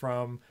advice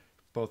from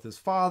both his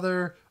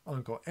father,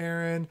 Uncle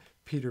Aaron,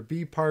 Peter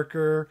B.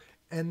 Parker,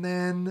 and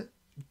then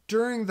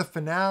during the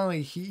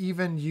finale, he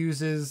even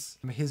uses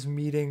his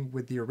meeting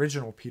with the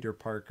original Peter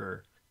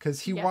Parker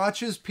because he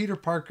watches Peter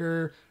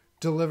Parker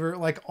deliver,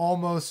 like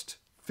almost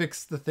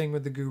fix the thing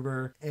with the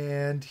goober,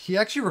 and he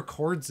actually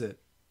records it.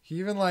 He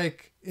even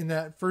like in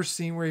that first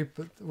scene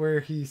where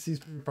he sees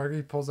Peter Parker,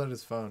 he pulls out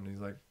his phone. And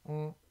he's like,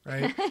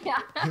 right? Yeah.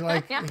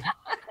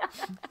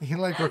 He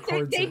records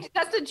it.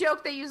 That's a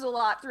joke they use a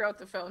lot throughout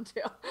the film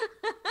too.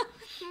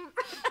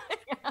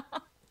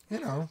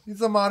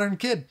 He's a modern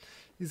kid.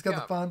 He's got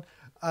the fun.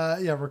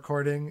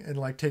 Recording and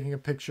like taking a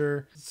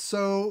picture.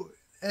 So,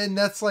 and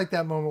that's like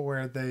that moment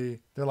where they're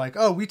like,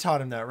 oh, we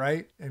taught him that,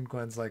 right? And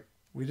Gwen's like,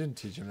 we didn't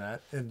teach him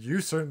that. And you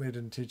certainly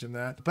didn't teach him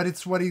that. But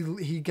it's what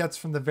he gets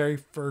from the very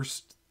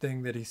first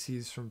thing that he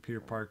sees from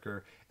Peter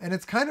Parker. And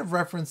it's kind of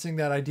referencing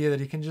that idea that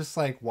he can just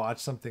like watch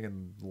something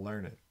and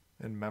learn it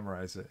and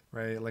memorize it,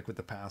 right? Like with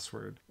the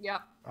password.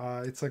 Yep.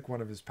 It's like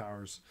one of his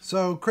powers.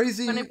 So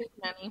crazy. One of his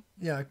many.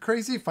 Yeah,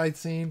 crazy fight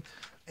scene.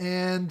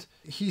 And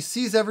he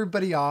sees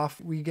everybody off.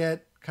 We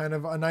get kind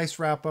of a nice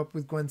wrap up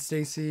with Gwen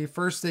Stacy.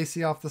 First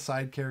Stacy off the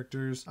side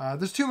characters.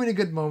 There's too many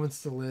good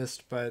moments to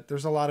list, but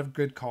there's a lot of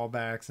good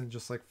callbacks and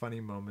just like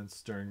funny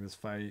moments during this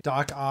fight.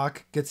 Doc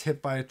Ock gets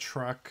hit by a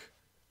truck,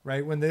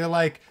 right? When they're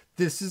like,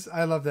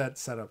 I love that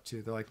setup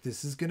too. They're like,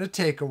 this is going to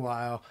take a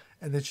while.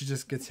 And then she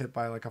just gets hit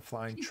by like a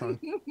flying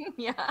trunk.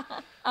 Yeah.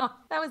 Oh,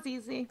 that was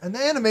easy. And the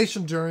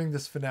animation during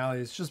this finale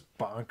is just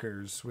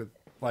bonkers with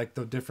like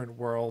the different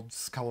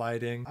worlds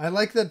colliding. I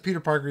like that Peter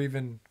Parker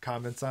even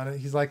comments on it.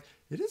 He's like,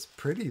 it is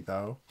pretty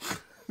though.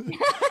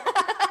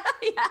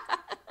 Yeah.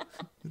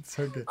 It's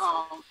so good.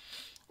 Oh,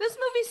 this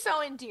movie's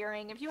so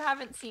endearing. If you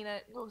haven't seen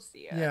it, go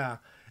see it. Yeah.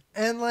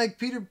 And like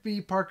Peter B.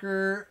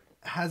 Parker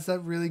has that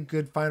really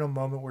good final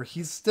moment where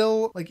he's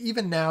still like,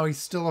 even now he's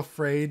still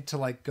afraid to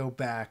like go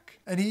back.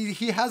 And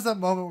he has that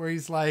moment where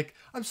he's like,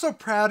 I'm so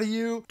proud of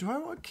you. Do I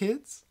want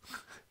kids?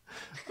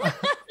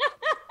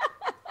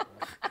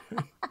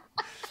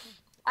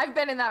 I've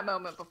been in that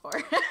moment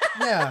before.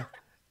 Yeah.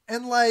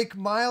 And like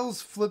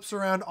Miles flips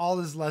around all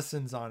his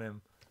lessons on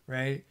him,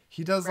 right?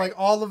 He does like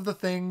all of the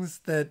things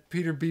that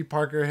Peter B.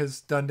 Parker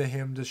has done to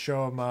him to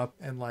show him up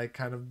and like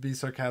kind of be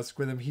sarcastic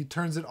with him. He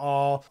turns it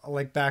all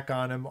like back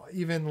on him,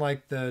 even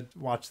like the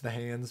watch the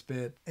hands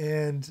bit.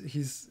 And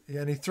he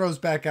throws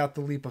back out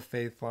the leap of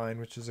faith line,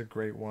 which is a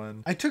great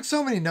one. I took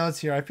so many notes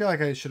here. I feel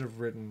like I should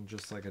have written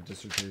just like a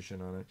dissertation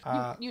on it.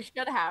 You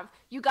should have.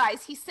 You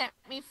guys, he sent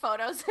me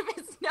photos of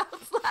his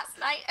notes last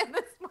night and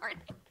this morning.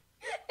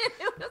 And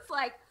it was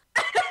like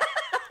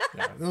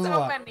yeah,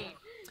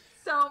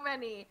 so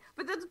many.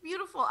 But that's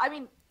beautiful. I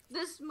mean,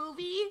 this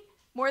movie,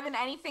 more than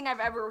anything I've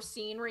ever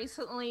seen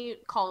recently,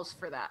 calls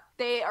for that.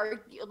 They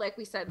are, like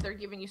we said, they're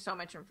giving you so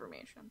much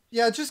information.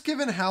 Yeah, just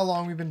given how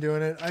long we've been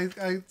doing it,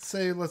 I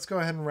say let's go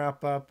ahead and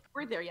wrap up.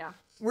 We're there, yeah.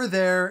 We're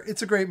there.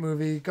 It's a great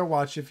movie. Go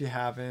watch it if you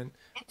haven't.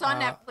 It's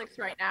on Netflix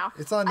right now.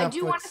 It's on Netflix. I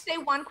do want to say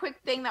one quick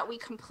thing that we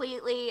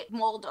completely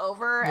mulled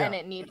over, and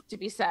it needs to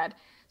be said.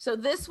 So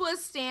this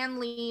was Stan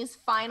Lee's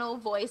final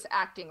voice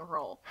acting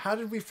role. How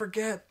did we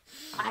forget?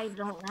 I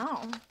don't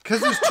know.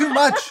 Because there's too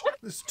much.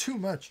 There's too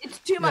much. It's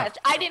too much.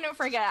 I didn't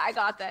forget. I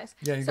got this.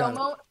 Yeah, you got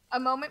it. A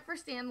moment for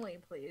Stan Lee,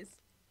 please.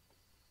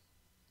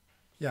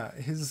 Yeah,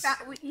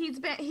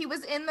 he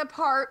was in the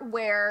part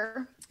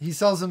where he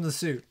sells him the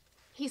suit.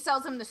 He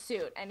sells him the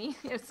suit, and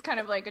it's kind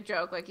of like a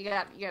joke, like you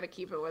got to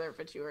keep it whether it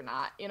fits you or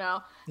not, you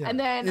know. Yeah. And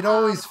then it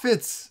always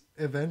fits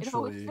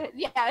eventually.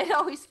 It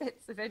always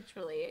fits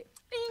eventually.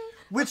 Ding.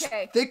 Which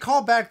they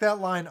call back that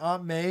line.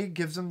 Aunt May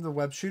gives him the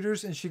web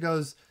shooters, and she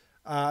goes,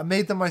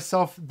 "Made them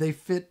myself. They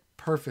fit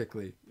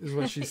perfectly," is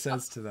what she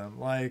says to them.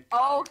 Like,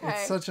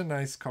 it's such a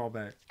nice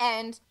callback.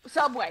 And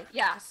Subway,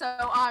 yeah. So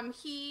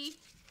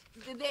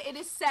it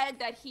is said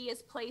that he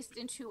is placed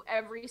into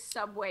every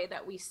Subway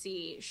that we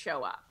see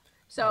show up.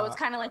 So it's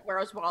kind of like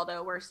Where's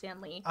Waldo, where's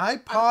Stan Lee. I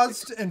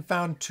paused and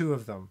found two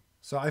of them.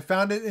 So I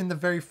found it in the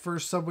very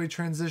first subway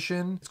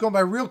transition. It's going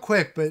by real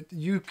quick, but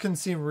you can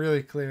see him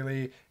really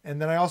clearly.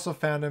 And then I also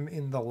found him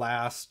in the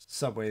last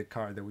subway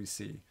car that we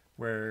see,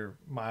 where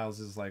Miles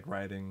is like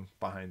riding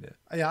behind it.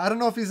 Yeah, I don't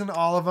know if he's in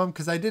all of them,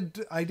 because I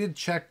did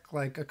check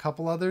like a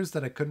couple others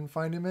that I couldn't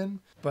find him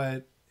in,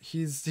 but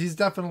he's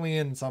definitely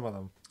in some of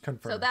them.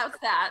 Confirmed. So that's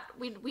that.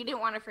 We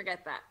didn't want to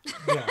forget that.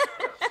 Yeah.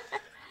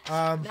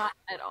 Not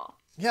at all.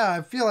 Yeah,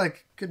 I feel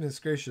like, goodness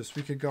gracious,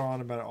 we could go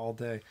on about it all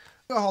day.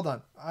 Oh, hold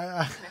on.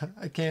 I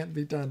can't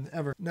be done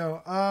ever.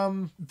 No.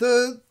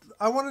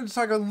 I wanted to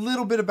talk a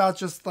little bit about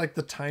just like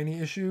the tiny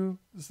issues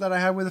that I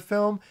had with the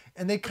film,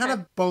 and they kind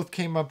of both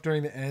came up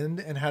during the end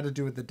and had to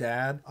do with the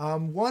dad.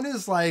 One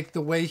is like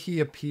the way he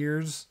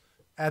appears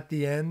at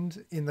the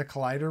end in the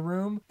collider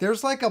room.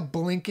 There's like a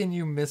blink and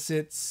you miss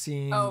it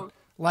scene. Oh.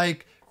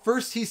 Like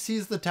first he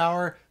sees the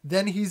tower,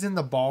 then he's in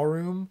the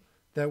ballroom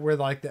where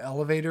like the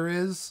elevator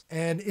is,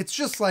 and it's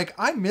just like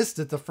I missed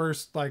it the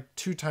first like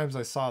 2 times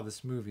I saw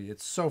this movie.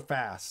 It's so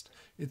fast.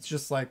 It's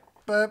just like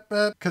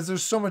because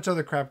there's so much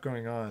other crap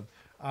going on,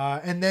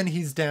 and then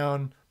he's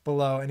down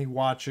below and he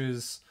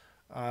watches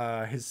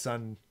his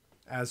son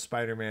as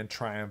Spider-Man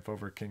triumph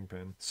over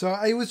Kingpin. So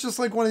it was just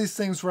like one of these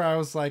things where I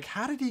was like,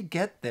 how did he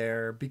get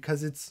there?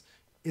 Because it's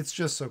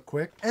just so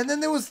quick. And then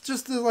there was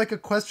just like a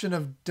question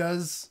of,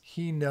 does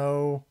he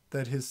know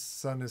that his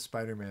son is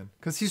Spider-Man?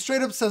 Because he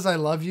straight up says, I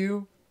love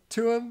you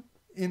to him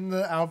in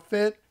the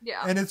outfit.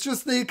 Yeah. And it's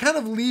just, they kind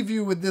of leave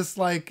you with this,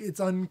 like, it's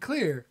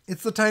unclear.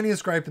 It's the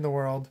tiniest gripe in the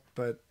world,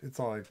 but it's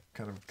all I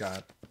kind of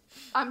got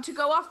To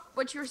go off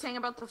what you were saying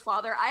about the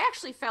father, I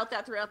actually felt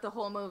that throughout the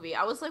whole movie.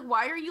 I was like,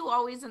 why are you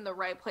always in the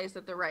right place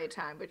at the right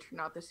time, but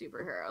you're not the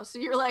superhero? So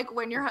you're like,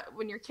 when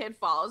your kid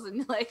falls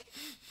and like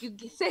you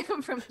save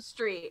him from the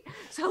street.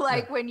 So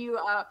like when you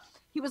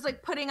he was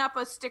like putting up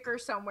a sticker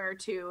somewhere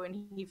too,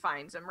 and he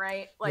finds him,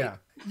 right? Like,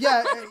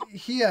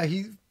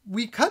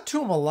 we cut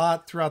to him a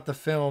lot throughout the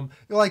film.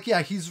 Like,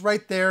 yeah, he's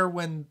right there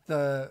when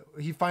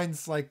he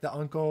finds like the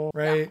uncle,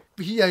 right?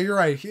 Yeah, you're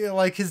right.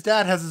 Like his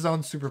dad has his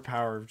own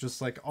superpower of just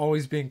like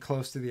always being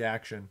close to the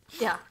action.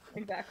 Yeah,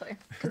 exactly.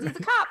 Because he's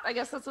a cop. I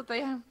guess that's what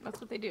they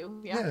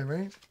do. Yeah. Yeah,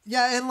 right.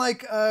 Yeah, and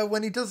like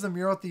when he does the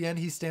mural at the end,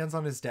 he stands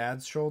on his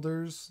dad's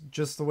shoulders,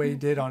 just the way he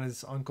did on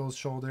his uncle's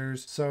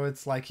shoulders. So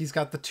it's like he's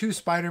got the two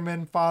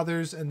Spider-Man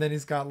fathers, and then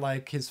he's got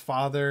like his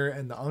father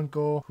and the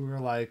uncle who are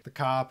like the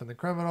cop and the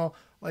criminal.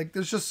 Like,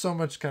 there's just so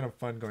much kind of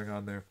fun going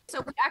on there.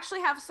 So we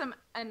actually have some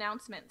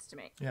announcements to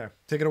make. Yeah,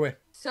 take it away.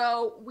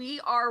 So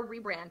we are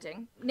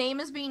rebranding. Name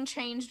is being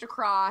changed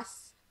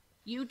across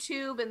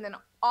YouTube and then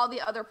all the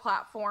other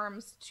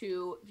platforms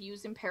to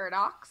Views in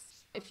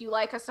Paradox. If you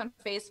like us on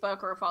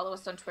Facebook or follow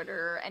us on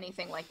Twitter or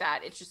anything like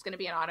that, it's just going to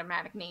be an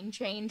automatic name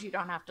change. You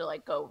don't have to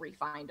like go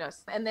re-find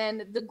us. And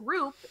then the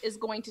group is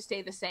going to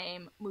stay the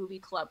same, Movie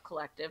Club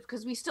Collective,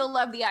 because we still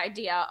love the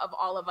idea of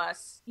all of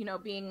us, you know,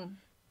 being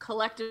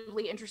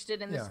collectively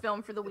interested in this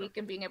film for the week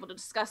and being able to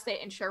discuss it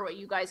and share what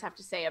you guys have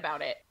to say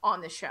about it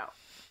on the show.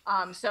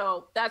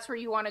 So that's where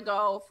you want to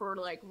go for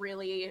like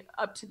really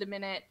up to the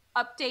minute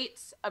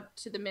updates, up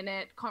to the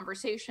minute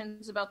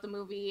conversations about the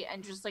movie,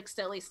 and just like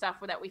silly stuff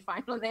that we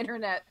find on the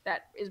internet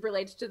that is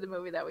related to the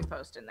movie that we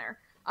post in there.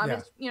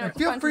 It's, you know, it's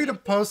feel free to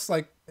post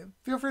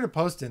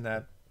in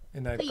that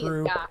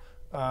group.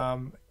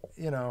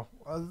 You know,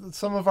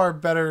 some of our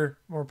better,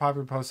 more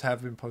popular posts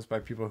have been posted by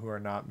people who are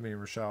not me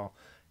and Rochelle.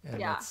 And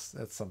that's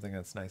something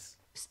that's nice.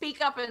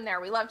 Speak up in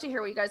there. We love to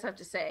hear what you guys have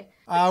to say.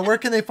 Where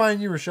can they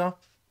find you, Rochelle?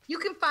 You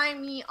can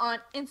find me on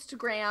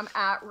Instagram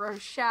at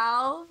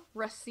Rochelle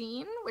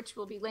Racine, which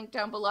will be linked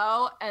down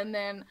below. And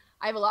then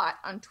I have a lot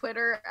on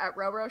Twitter at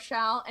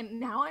RoRochelle. And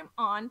now I'm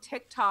on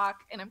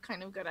TikTok, and I'm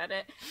kind of good at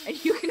it.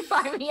 And you can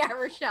find me at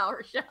Rochelle.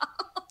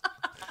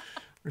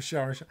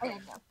 Rochelle.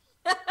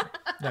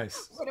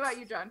 Nice. What about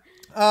you, John?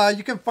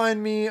 You can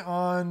find me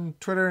on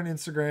Twitter and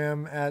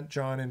Instagram at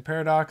John in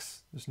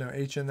Paradox. There's no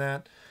H in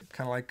that.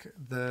 Kind of like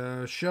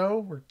the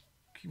show.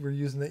 We're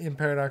using the In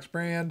Paradox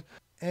brand.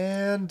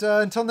 And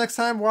until next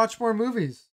time, watch more movies.